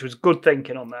to, which was good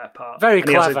thinking on their part. Very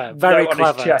clever. Very clever.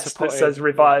 On his chest that says,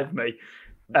 "Revive me."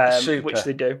 Which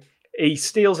they do. He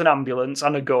steals an ambulance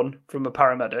and a gun from a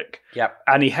paramedic. Yep.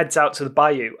 And he heads out to the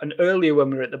bayou. And earlier when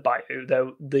we were at the bayou,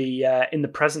 though, in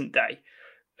the present day,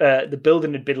 the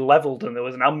building had been leveled and there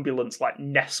was an ambulance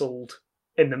nestled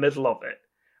in the middle of it.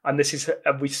 And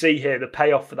we see here the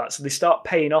payoff for that. So they start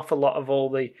paying off a lot of all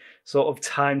the sort of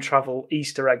time travel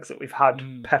Easter eggs that we've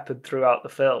had peppered throughout the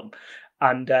film.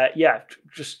 And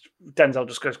just Denzel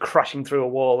just goes crashing through a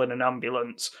wall in an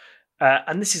ambulance.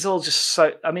 And this is all just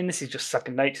this is just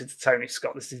second nature to Tony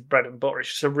Scott. This is bread and butter. It's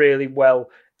just a really well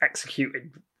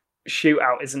executed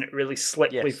shootout, isn't it? Really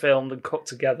slickly filmed and cut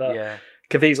together. Yeah.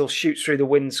 Caviezel shoots through the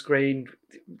windscreen.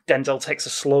 Denzel takes a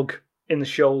slug in the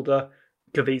shoulder.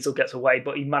 Caviezel gets away,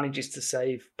 but he manages to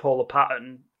save Paula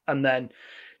Patton. And then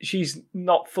she's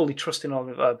not fully trusting of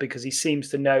her because he seems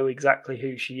to know exactly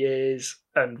who she is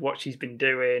and what she's been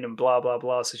doing and blah, blah,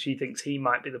 blah. So she thinks he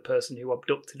might be the person who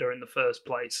abducted her in the first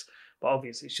place. But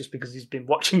obviously it's just because he's been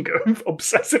watching her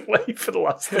obsessively for the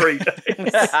last 3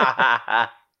 days.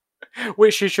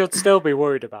 Which you should still be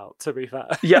worried about, to be fair.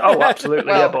 Yeah, oh,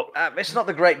 absolutely. Well, it's not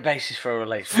the great basis for a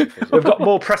relationship. We've got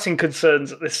more pressing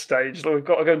concerns at this stage. We've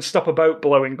got to go and stop a boat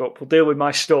blowing up. We'll deal with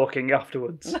my stalking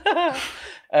afterwards.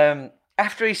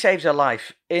 After he saves her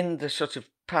life, in the sort of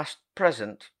past,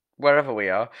 present, wherever we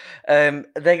are,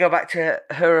 they go back to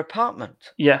her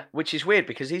apartment. Yeah. Which is weird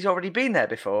because he's already been there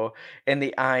before in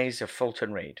the eyes of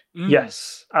Fulton Reed.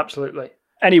 Yes, absolutely.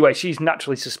 Anyway, she's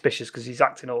naturally suspicious because he's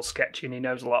acting all sketchy and he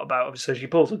knows a lot about her, so she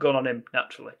pulls a gun on him,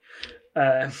 naturally.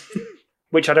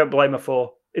 Which I don't blame her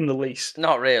for in the least.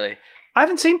 Not really. I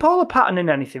haven't seen Paula Patton in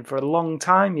anything for a long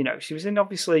time. You know, she was in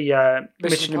obviously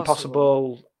Mission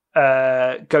Impossible,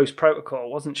 Ghost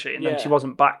Protocol, wasn't she? And then she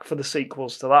wasn't back for the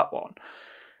sequels to that one.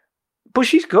 But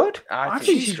she's good. I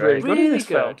think she's really good in this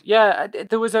film. Yeah,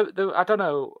 there was I don't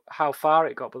know how far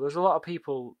it got, but there was a lot of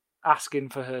people asking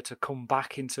for her to come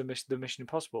back into the Mission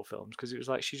Impossible films because it was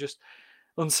like she just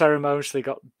unceremoniously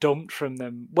got dumped from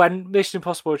them when Mission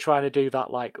Impossible were trying to do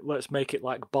that, like, let's make it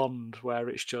like Bond, where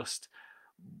it's just,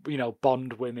 you know,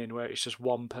 Bond women, where it's just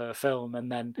one per film,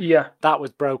 and then that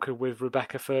was broken with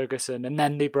Rebecca Ferguson, and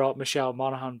then they brought Michelle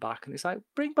Monaghan back, and it's like,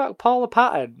 bring back Paula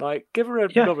Patton, like, give her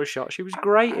another shot. She was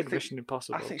great in Mission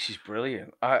Impossible. I think she's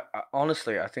brilliant. I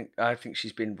honestly, I think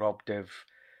she's been robbed of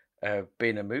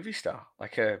being a movie star,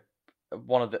 like an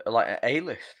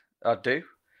A-list. I do.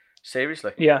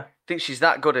 Seriously. Yeah. I think she's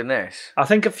that good in this. I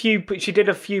think she did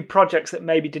a few projects that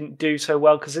maybe didn't do so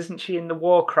well, because isn't she in the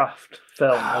Warcraft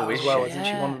film as well? Isn't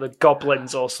she one of the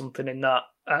goblins or something in that?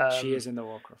 She is in the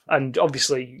Warcraft. And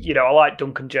obviously, you know, I like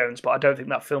Duncan Jones, but I don't think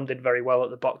that film did very well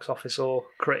at the box office or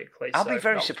critically. I'll be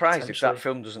very surprised if that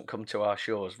film doesn't come to our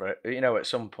shores, at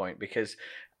some point, because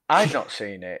I've not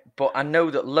seen it, but I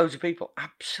know that loads of people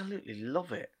absolutely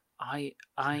love it. I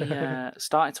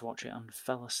started to watch it and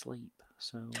fell asleep.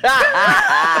 So don't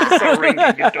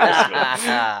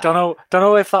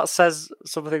know if that says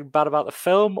something bad about the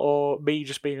film or me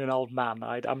just being an old man.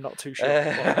 I'm not too sure.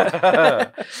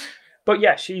 But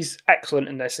yeah, she's excellent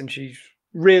in this, and she's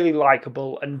really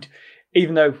likable. And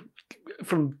even though,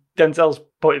 from Denzel's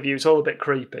point of view, it's all a bit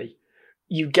creepy,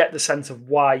 you get the sense of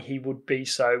why he would be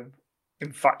so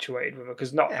infatuated with her.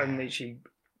 Because not only is she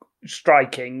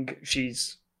striking, she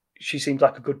seems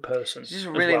like a good person. She's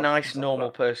a really nice, normal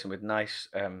person with nice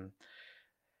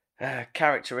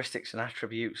characteristics and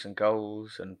attributes and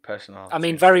goals and personality. I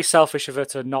mean, very selfish of her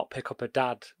to not pick up her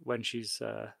dad when she's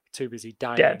too busy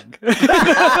dying. Dead.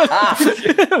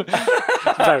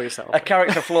 Very selfish. A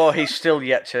character flaw he's still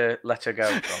yet to let her go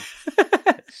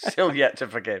from. Still yet to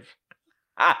forgive.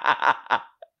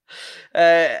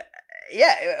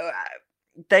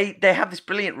 They have this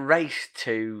brilliant race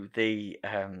to the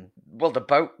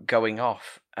boat going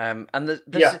off, and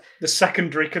the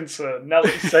secondary concern. Now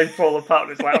that you say Paula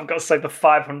Patton, it's like, I've got to save the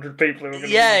 500 people who are going to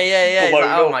be It's like,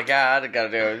 oh my god, I've got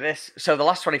to do this. So the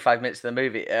last 25 minutes of the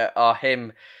movie are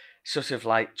him sort of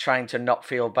like trying to not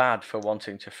feel bad for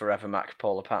wanting to forever mac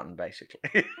Paula Patton,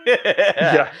 basically.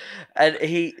 And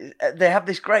they have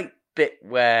this great bit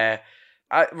where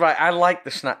I like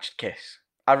the snatched kiss.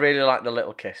 I really like the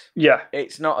little kiss. Yeah.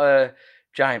 It's not a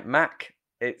giant mac.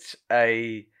 It's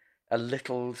a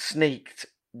little sneaked.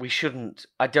 We shouldn't.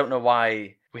 I don't know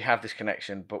why we have this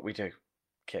connection, but we do.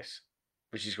 Kiss.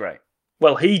 Which is great.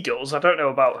 Well, he does. I don't know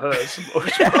about hers.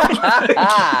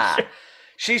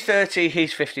 She's 30,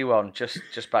 he's 51.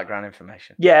 Just background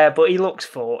information. Yeah, but he looks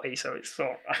 40, so it's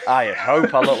sort of... I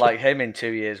hope I look like him in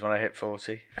 2 years when I hit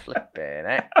 40. Flipping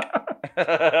it.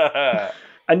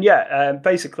 And yeah,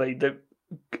 basically,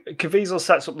 Caviezel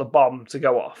sets up the bomb to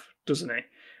go off, doesn't he?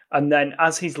 And then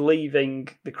as he's leaving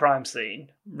the crime scene,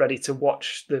 ready to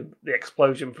watch the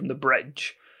explosion from the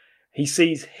bridge, he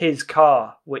sees his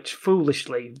car, which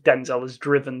foolishly Denzel has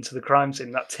driven to the crime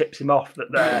scene. That tips him off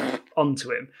that they're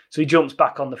onto him. So he jumps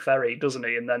back on the ferry, doesn't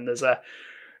he? And then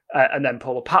and then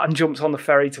Paula Patton jumps on the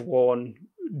ferry to warn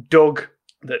Doug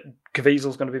that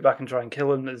Caviezel's going to be back and try and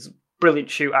kill him. There's a brilliant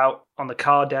shootout on the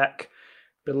car deck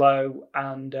below,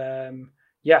 and a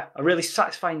really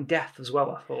satisfying death as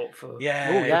well, I thought, for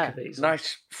Caviezel.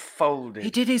 Nice folding. He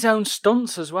did his own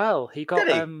stunts as well. He got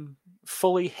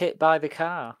fully hit by the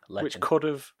car, which could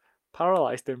have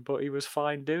paralysed him, but he was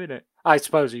fine doing it. I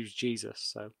suppose he was Jesus,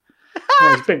 so...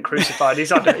 Well, he's been crucified.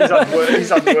 He's had worse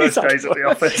days at the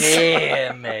office.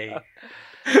 Hear me.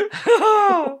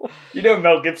 You know,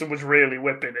 Mel Gibson was really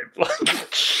whipping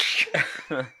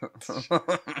him.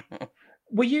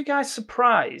 Were you guys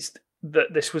surprised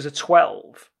that this was a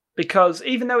 12? Because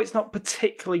even though it's not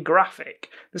particularly graphic,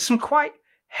 there's some quite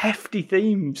hefty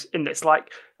themes in this.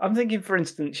 Like, I'm thinking, for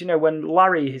instance, you know, when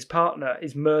Larry, his partner,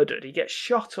 is murdered, he gets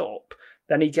shot up,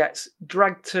 then he gets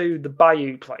dragged to the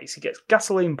bayou place, he gets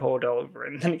gasoline poured over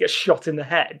him, then he gets shot in the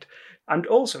head. And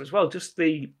also, as well, just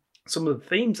some of the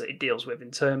themes that he deals with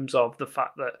in terms of the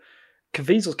fact that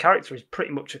Caviezel's character is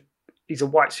pretty much he's a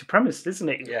white supremacist, isn't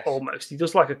he? Yes. Almost. He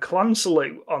does like a Klan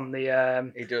salute on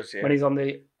the he does, yeah. when he's on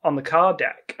the car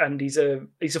deck, and he's a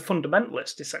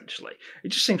fundamentalist essentially. It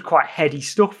just seems quite heady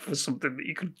stuff for something that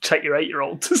you could take your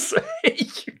 8-year-old to say.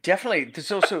 Definitely.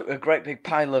 There's also a great big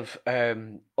pile of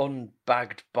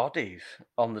unbagged bodies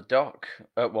on the dock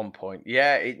at one point.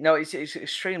 Yeah, it's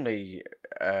extremely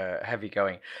heavy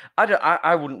going.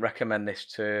 I wouldn't recommend this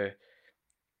to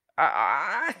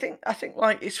I think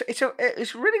like it's a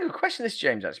really good question, this,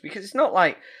 James, actually, because it's not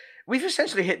like we've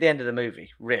essentially hit the end of the movie,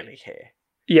 really, here.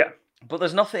 Yeah. But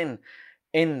there's nothing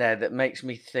in there that makes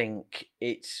me think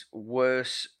it's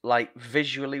worse, like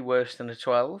visually worse than a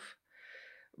 12.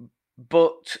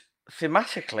 But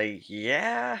thematically,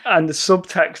 yeah. And the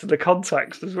subtext and the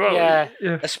context as well. Yeah.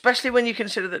 Especially when you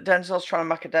consider that Denzel's trying to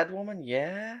mack a dead woman,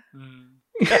 yeah.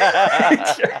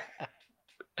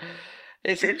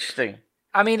 It's interesting.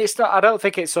 I mean, it's not. I don't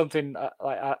think it's something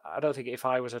like. I don't think if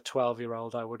I was a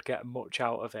 12-year-old, I would get much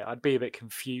out of it. I'd be a bit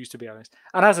confused, to be honest.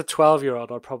 And as a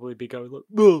 12-year-old, I'd probably be going, like,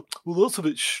 well, that's a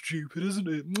bit stupid, isn't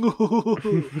it?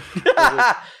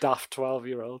 Daft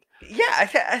 12-year-old. Yeah,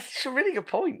 it's a really good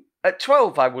point. At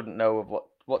 12, I wouldn't know of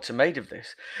what's made of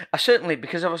this. I certainly,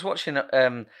 because I was watching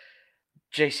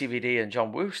JCVD and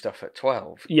John Woo stuff at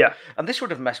 12. Yeah. And this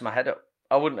would have messed my head up.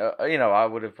 I wouldn't, I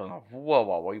would have been like,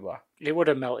 whoa. It would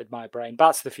have melted my brain.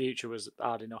 Back to the Future was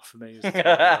hard enough for me.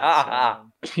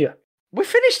 Yeah. We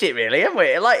finished it, really, haven't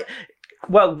we? Like,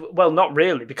 well, not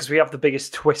really, because we have the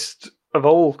biggest twist of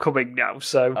all coming now.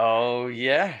 So, oh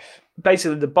yeah.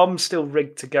 Basically, the bomb's still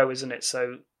rigged to go, isn't it?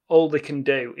 So all they can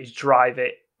do is drive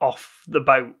it off the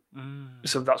boat.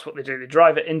 So that's what they do. They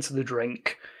drive it into the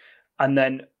drink, and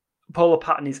then Paula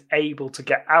Patton is able to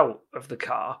get out of the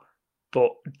car.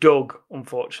 But Doug,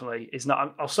 unfortunately, is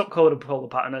not. I'll stop calling her Paula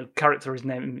Patton. Her character, his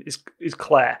name is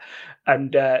Claire.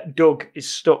 And Doug is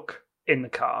stuck in the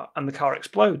car, and the car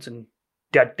explodes, and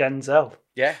dead Denzel.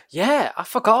 Yeah. Yeah, I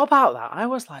forgot about that. I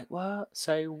was like, what?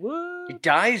 Say what? He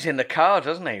dies in the car,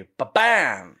 doesn't he?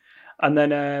 Ba-bam! And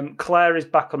then Claire is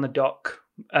back on the dock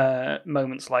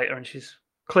moments later, and she's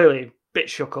clearly a bit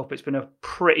shook up. It's been a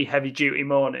pretty heavy-duty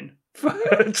morning.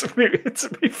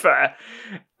 to be fair.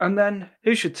 And then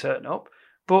who should turn up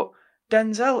but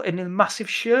Denzel in a massive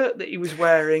shirt that he was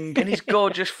wearing in his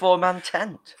gorgeous 4-man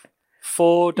tent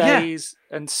 4 days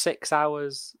and 6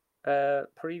 hours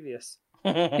previous.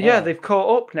 Yeah, they've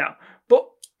caught up now. But,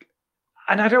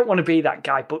 and I don't want to be that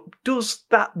guy, but does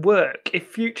that work? If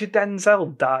future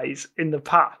Denzel dies in the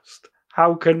past,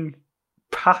 how can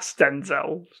past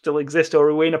Denzel still exist, or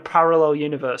are we in a parallel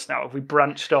universe now? Have we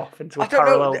branched off into a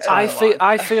parallel timeline?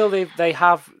 I feel they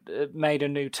have made a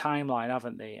new timeline,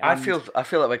 haven't they? And I feel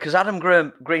that way because Adam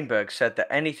Greenberg said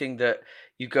that anything that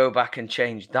you go back and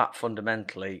change that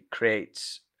fundamentally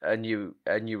creates a new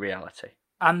reality.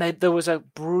 And there was a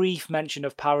brief mention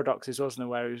of paradoxes, wasn't there,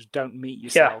 where it was don't meet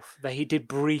yourself. Yeah. He did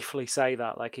briefly say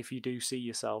that, like, if you do see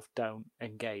yourself, don't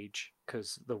engage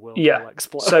because the world will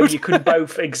explode. So you can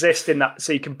both exist in that.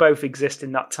 So you can both exist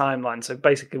in that timeline. So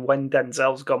basically, when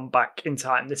Denzel's gone back in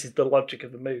time, this is the logic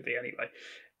of the movie anyway.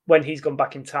 When he's gone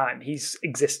back in time, he's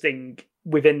existing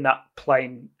within that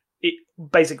plane.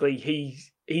 Basically,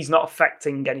 he's not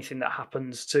affecting anything that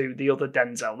happens to the other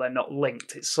Denzel. They're not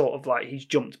linked. It's sort of like he's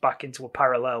jumped back into a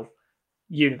parallel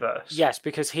universe. Yes,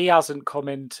 because he hasn't come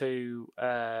into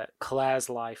Claire's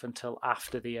life until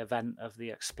after the event of the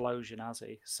explosion, has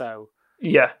he? So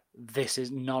yeah, this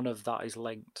is none of that is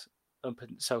linked.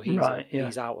 So he's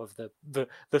out of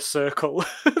the circle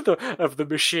of the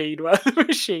machine where the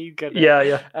machine can.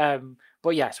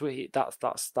 But yes,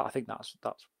 I think that's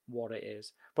what it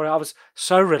is. But I was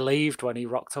so relieved when he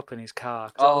rocked up in his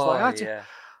car. I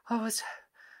was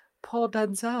poor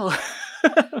Denzel.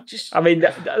 I mean,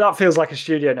 that feels like a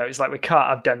studio note. It's like we can't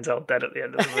have Denzel dead at the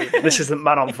end of the movie. This isn't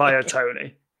Man on Fire,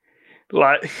 Tony.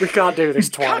 Like we can't do this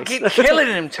twice. Can't keep killing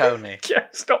him, Tony. Yeah,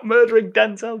 stop murdering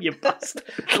Denzel, you bastard.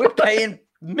 We're paying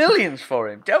millions for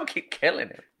him. Don't keep killing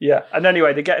him. Yeah, and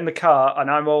anyway, they get in the car, and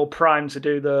I'm all primed to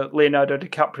do the Leonardo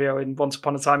DiCaprio in Once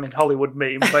Upon a Time in Hollywood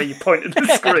meme where you point at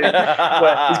the screen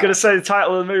where he's going to say the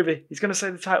title of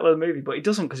the movie. But he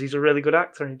doesn't because he's a really good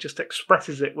actor and he just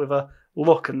expresses it with a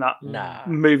look and that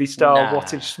movie star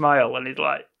wattage smile, and he's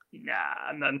like, nah,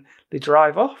 and then they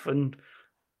drive off and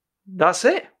that's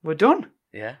it. We're done.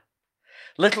 Yeah.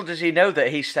 Little does he know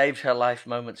that he saved her life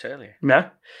moments earlier.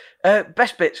 No.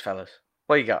 Best bits, fellas.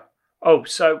 What you got? Oh,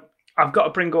 so I've got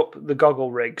to bring up the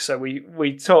goggle rig. So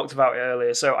we talked about it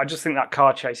earlier. So I just think that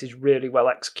car chase is really well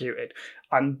executed.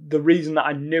 And the reason that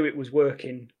I knew it was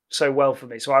working so well for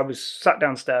me. So I was sat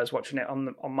downstairs watching it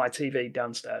on my TV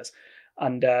downstairs.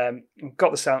 And I've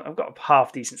got a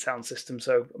half decent sound system.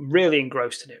 So I'm really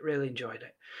engrossed in it, really enjoyed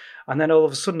it. And then all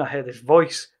of a sudden I hear this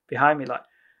voice behind me like,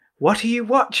 what are you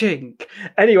watching?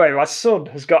 Anyway, my son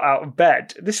has got out of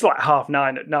bed. This is like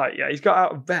 9:30 at night, yeah. He's got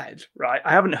out of bed, right?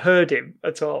 I haven't heard him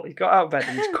at all. He's got out of bed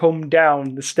and he's come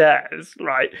down the stairs,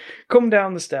 right? Come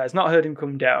down the stairs, not heard him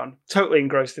come down. Totally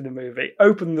engrossed in the movie.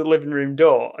 Opened the living room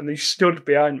door and he stood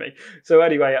behind me. So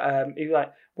anyway, he's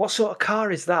like, what sort of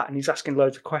car is that? And he's asking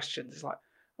loads of questions. He's like,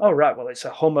 oh, right, well, it's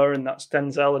a Hummer and that's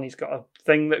Denzel and he's got a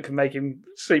thing that can make him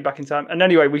see back in time. And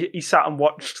anyway, he sat and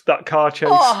watched that car chase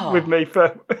with me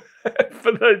for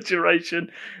for the duration.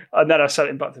 And then I sent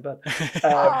him back to bed. But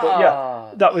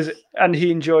yeah, that was it. And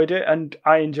he enjoyed it and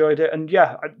I enjoyed it. And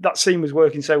yeah, that scene was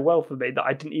working so well for me that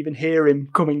I didn't even hear him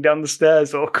coming down the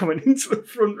stairs or coming into the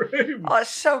front room. Oh, it's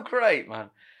so great, man.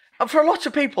 And for a lot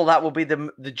of people, that will be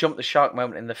the jump the shark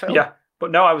moment in the film. Yeah,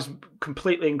 but no, I was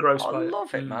completely engrossed by it. I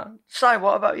love it, man. Si,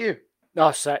 what about you?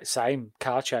 Oh, same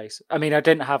car chase. I mean, I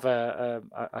didn't have a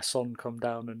son come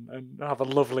down and have a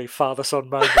lovely father-son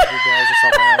moment with me. I was just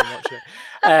on my own watching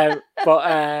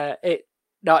it.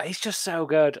 But it's just so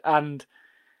good, and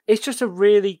it's just a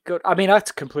really good. I mean, I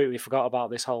completely forgot about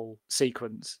this whole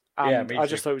sequence, and me I too.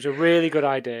 just thought it was a really good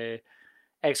idea,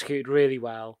 executed really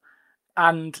well,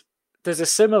 and there's a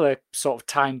similar sort of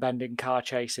time-bending car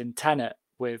chase in Tenet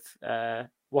with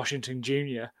Washington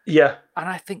Jr. Yeah, and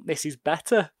I think this is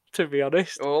better. To be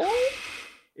honest,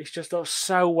 it's just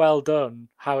so well done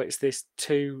how it's this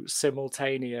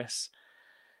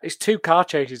it's two car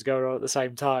chases going on at the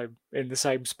same time in the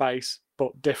same space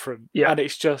but different. Yeah. And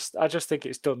I just think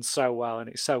it's done so well and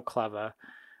it's so clever.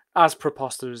 As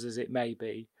preposterous as it may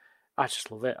be, I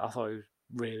just love it. I thought it was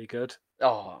really good.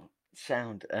 Oh,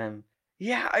 sound.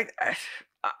 Yeah,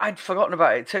 I'd forgotten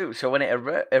about it too. So when it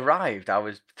arrived, I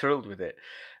was thrilled with it.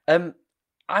 I'm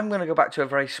going to go back to a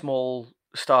very small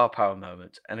star power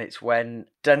moment, and it's when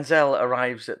Denzel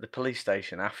arrives at the police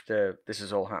station after this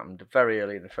has all happened, very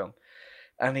early in the film,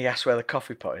 and he asks where the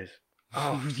coffee pot is.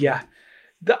 Oh, yeah.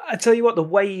 I tell you what, the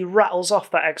way he rattles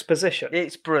off that exposition.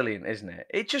 It's brilliant, isn't it?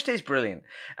 It just is brilliant.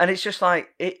 And it's just like,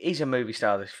 he's a movie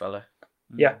star, this fella.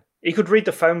 Yeah. He could read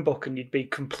the phone book and you'd be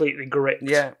completely gripped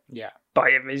by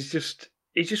him. He's just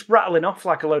rattling off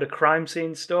like a load of crime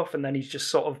scene stuff, and then he's just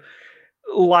sort of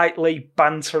lightly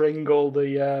bantering all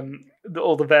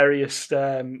the various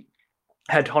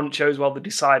head honchos while they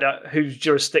decide whose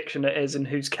jurisdiction it is and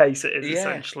whose case it is,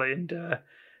 essentially. And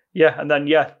and then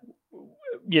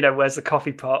where's the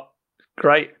coffee pot?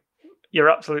 Great, you're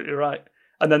absolutely right.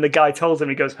 And then the guy tells him,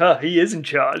 he goes, he is in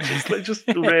charge. It's just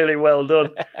really well done.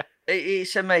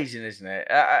 It's amazing, isn't it?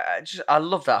 I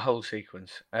love that whole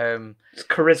sequence. It's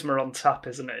charisma on tap,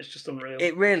 isn't it? It's just unreal.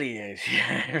 It really is.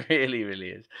 Yeah, it really, really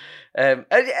is. And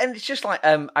it's just like,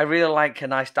 I really like a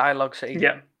nice dialogue scene.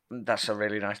 Yeah. That's a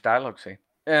really nice dialogue scene.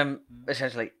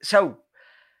 Essentially. So,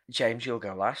 James, you'll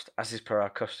go last, as is per our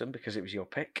custom, because it was your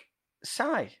pick. Si,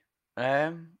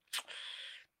 Deja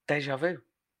Vu,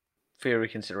 for your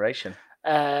reconsideration.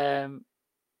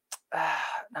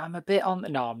 I'm a bit on.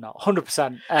 No, I'm not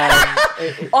 100%.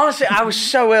 Honestly, I was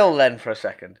so ill then for a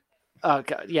second.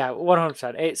 Okay, yeah,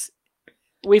 100%.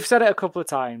 We've said it a couple of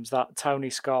times that Tony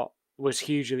Scott was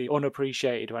hugely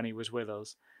unappreciated when he was with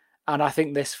us, and I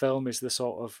think this film is the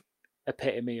sort of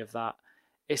epitome of that.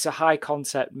 It's a high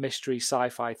concept mystery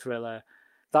sci-fi thriller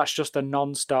that's just a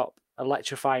non-stop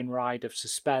electrifying ride of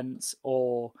suspense,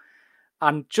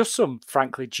 and just some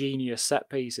frankly genius set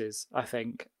pieces. I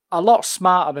think. A lot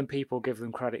smarter than people give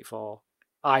them credit for,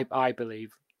 I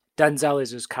believe. Denzel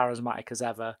is as charismatic as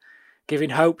ever,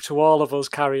 giving hope to all of us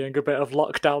carrying a bit of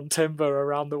lockdown timber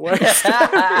around the waist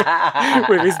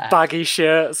with his baggy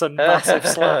shirts and massive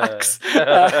slacks.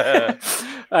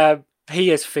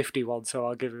 He is 51, so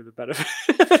I'll give him the benefit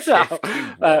of the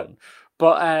doubt.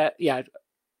 But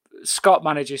Scott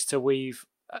manages to weave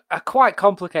a quite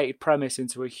complicated premise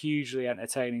into a hugely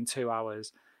entertaining 2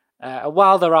 hours.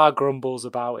 While there are grumbles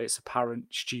about its apparent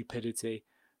stupidity,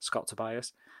 Scott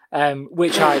Tobias,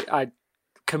 which I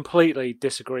completely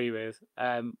disagree with,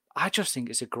 I just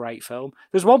think it's a great film.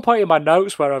 There's one point in my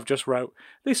notes where I've just wrote,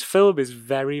 this film is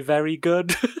very, very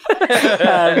good.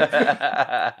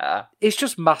 It's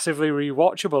just massively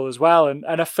rewatchable as well. And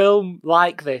a film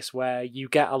like this, where you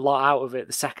get a lot out of it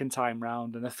the second time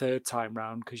round and the third time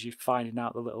round, because you're finding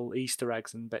out the little Easter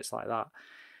eggs and bits like that.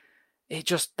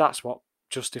 That's what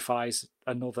justifies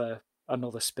another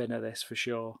spin of this for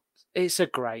sure. It's a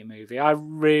great movie. I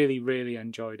really, really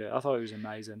enjoyed it. I thought it was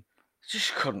amazing.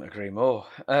 Just couldn't agree more.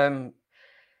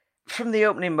 From the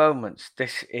opening moments,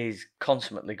 this is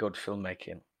consummately good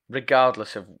filmmaking,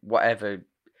 regardless of whatever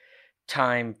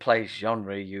time, place,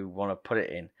 genre you want to put it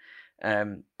in.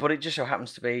 But it just so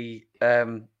happens to be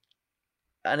an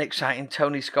exciting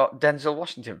Tony Scott, Denzel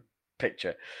Washington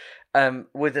picture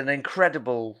with an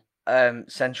incredible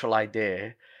central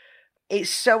idea. It's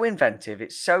so inventive,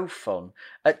 it's so fun.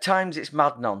 At times it's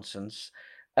mad nonsense,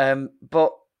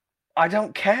 but I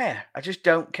don't care. I just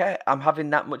don't care. I'm having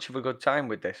that much of a good time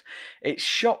with this. It's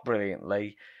shot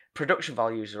brilliantly. Production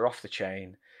values are off the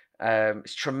chain.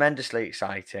 It's tremendously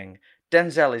exciting.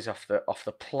 Denzel is off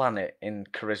the planet in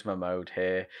charisma mode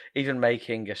here, even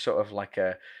making a sort of like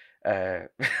a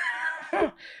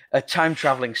a time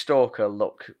traveling stalker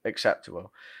look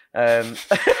acceptable.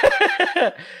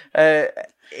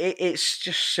 It's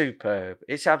just superb.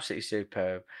 It's absolutely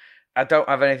superb. I don't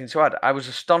have anything to add. I was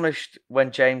astonished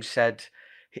when James said,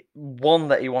 one,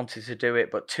 that he wanted to do it,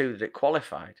 but two, that it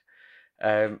qualified.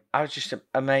 I was just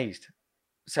amazed.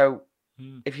 So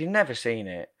if you've never seen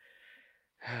it,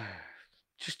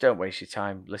 just don't waste your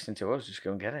time listening to us. Just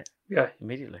go and get it. Yeah.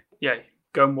 Immediately. Yeah,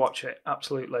 go and watch it.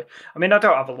 Absolutely. I mean, I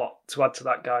don't have a lot to add to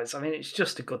that, guys. I mean, it's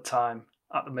just a good time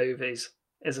at the movies,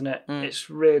 isn't it? It's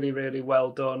really, really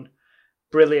well done.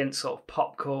 Brilliant sort of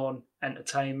popcorn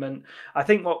entertainment. I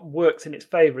think what works in its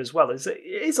favour as well is it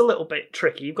is a little bit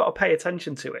tricky. You've got to pay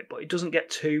attention to it, but it doesn't get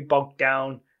too bogged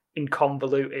down in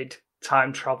convoluted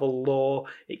time travel lore.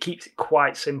 It keeps it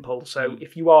quite simple. So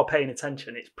if you are paying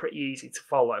attention, it's pretty easy to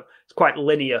follow. It's quite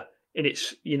linear in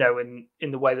its,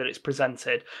 in the way that it's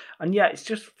presented. And yeah, it's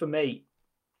just, for me,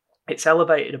 it's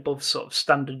elevated above sort of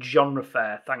standard genre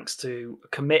fare thanks to a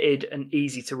committed and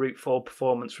easy to root for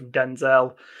performance from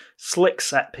Denzel, slick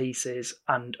set pieces,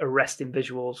 and arresting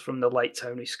visuals from the late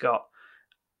Tony Scott.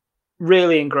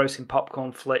 Really engrossing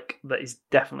popcorn flick that is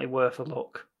definitely worth a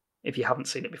look if you haven't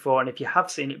seen it before. And if you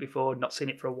have seen it before, not seen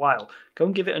it for a while, go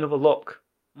and give it another look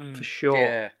for sure.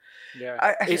 Yeah,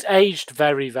 it's aged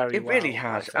very, very well. It really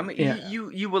has. I mean,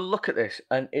 you will look at this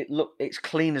and it's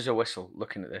clean as a whistle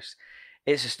looking at this.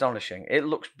 It's astonishing. It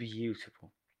looks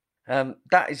beautiful.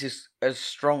 That is as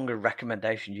strong a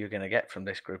recommendation you're going to get from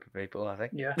this group of people, I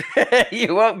think. Yeah.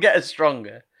 You won't get a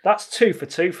stronger. That's 2 for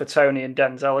 2 for Tony and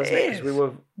Denzel, isn't it?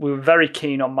 Because we were very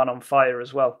keen on Man on Fire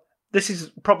as well. This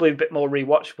is probably a bit more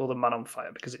rewatchable than Man on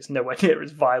Fire because it's nowhere near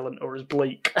as violent or as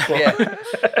bleak. But... Yeah,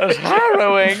 it's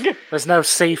harrowing. There's no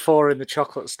C4 in the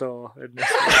chocolate store. In this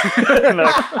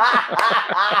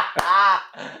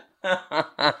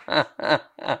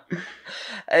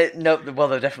No, well,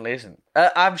 there definitely isn't.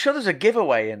 I'm sure there's a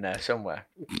giveaway in there somewhere.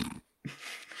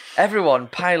 Everyone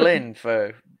pile in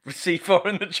for C4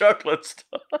 in the chocolate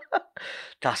store.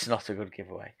 That's not a good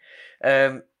giveaway.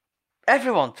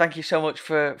 Everyone, thank you so much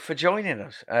for joining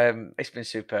us. It's been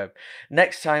superb.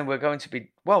 Next time we're going to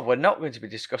be, we're not going to be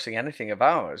discussing anything of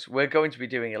ours. We're going to be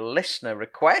doing a listener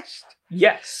request.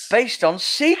 Yes. Based on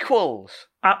sequels.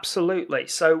 Absolutely.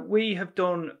 So we have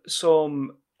done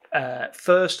some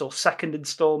first or second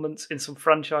installments in some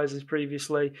franchises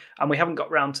previously, and we haven't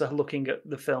got round to looking at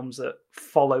the films that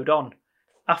followed on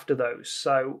after those.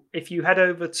 So if you head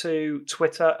over to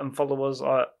Twitter and follow us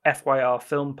at FYR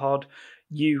Film Pod,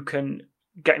 you can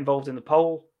get involved in the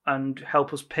poll and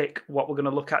help us pick what we're going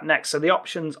to look at next. So the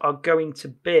options are going to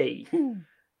be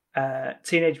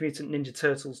Teenage Mutant Ninja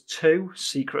Turtles 2,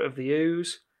 Secret of the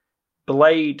Ooze,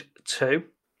 Blade 2,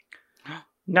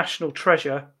 National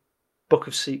Treasure, Book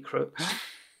of Secrets,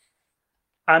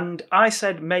 and I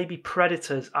said maybe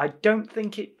Predators. I don't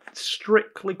think it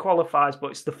strictly qualifies,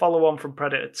 but it's the follow-on from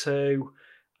Predator 2,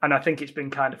 and I think it's been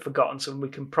kind of forgotten, so we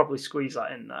can probably squeeze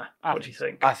that in there. What do you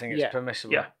think? I think it's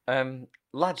permissible. Yeah.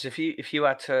 Lads, if you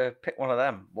had to pick one of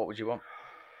them, what would you want?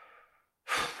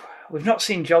 We've not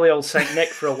seen jolly old Saint Nick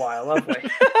for a while, have we?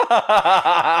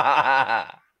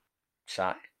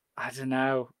 Sigh. I don't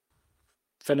know.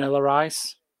 Vanilla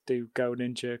Ice. Do Go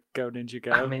Ninja, Go.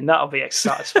 I mean, that'll be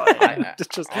satisfying.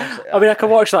 I mean, I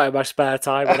can watch that in my spare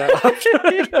time.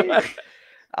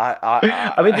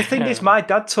 I mean, the thing is, my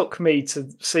dad took me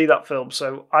to see that film,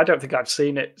 so I don't think I've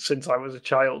seen it since I was a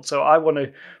child. So I want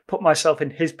to put myself in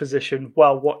his position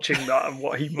while watching that and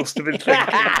what he must have been thinking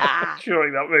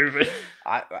during that movie.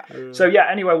 So yeah,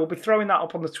 anyway, we'll be throwing that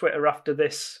up on the Twitter after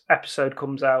this episode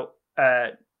comes out.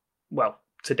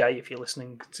 Today, if you're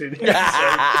listening to the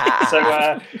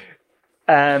episode.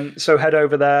 So head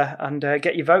over there and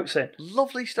get your votes in.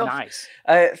 Lovely stuff. Nice.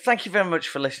 Thank you very much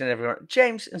for listening, everyone.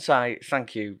 James and Si,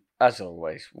 thank you, as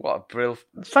always. What a brilliant...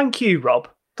 Thank you, Rob.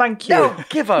 Thank you. No,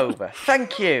 give over.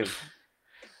 Thank you.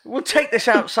 We'll take this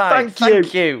outside.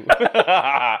 Thank you.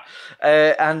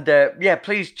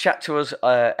 Please chat to us,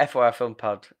 FYR Film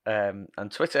Pod on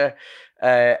Twitter.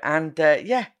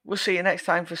 We'll see you next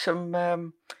time for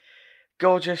some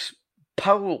gorgeous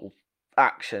poll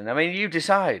action. I mean, you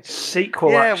decide.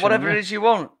 Sequel action. Yeah, whatever it is you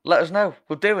want. Let us know.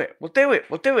 We'll do it.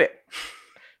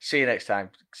 See you next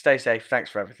time. Stay safe. Thanks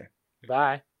for everything.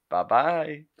 Bye.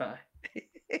 Bye-bye. Bye.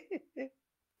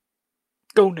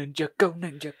 Go Ninja, go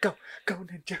Ninja, go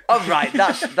Ninja. Oh, right.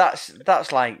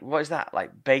 That's like, what is that?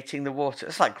 Like baiting the water.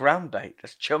 That's like ground bait.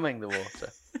 That's chumming the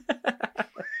water.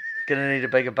 Gonna need a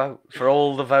bigger boat for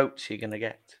all the votes you're gonna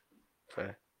get.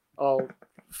 All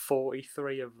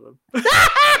 43 of them.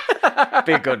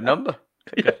 Be a good number.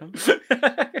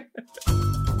 Yeah.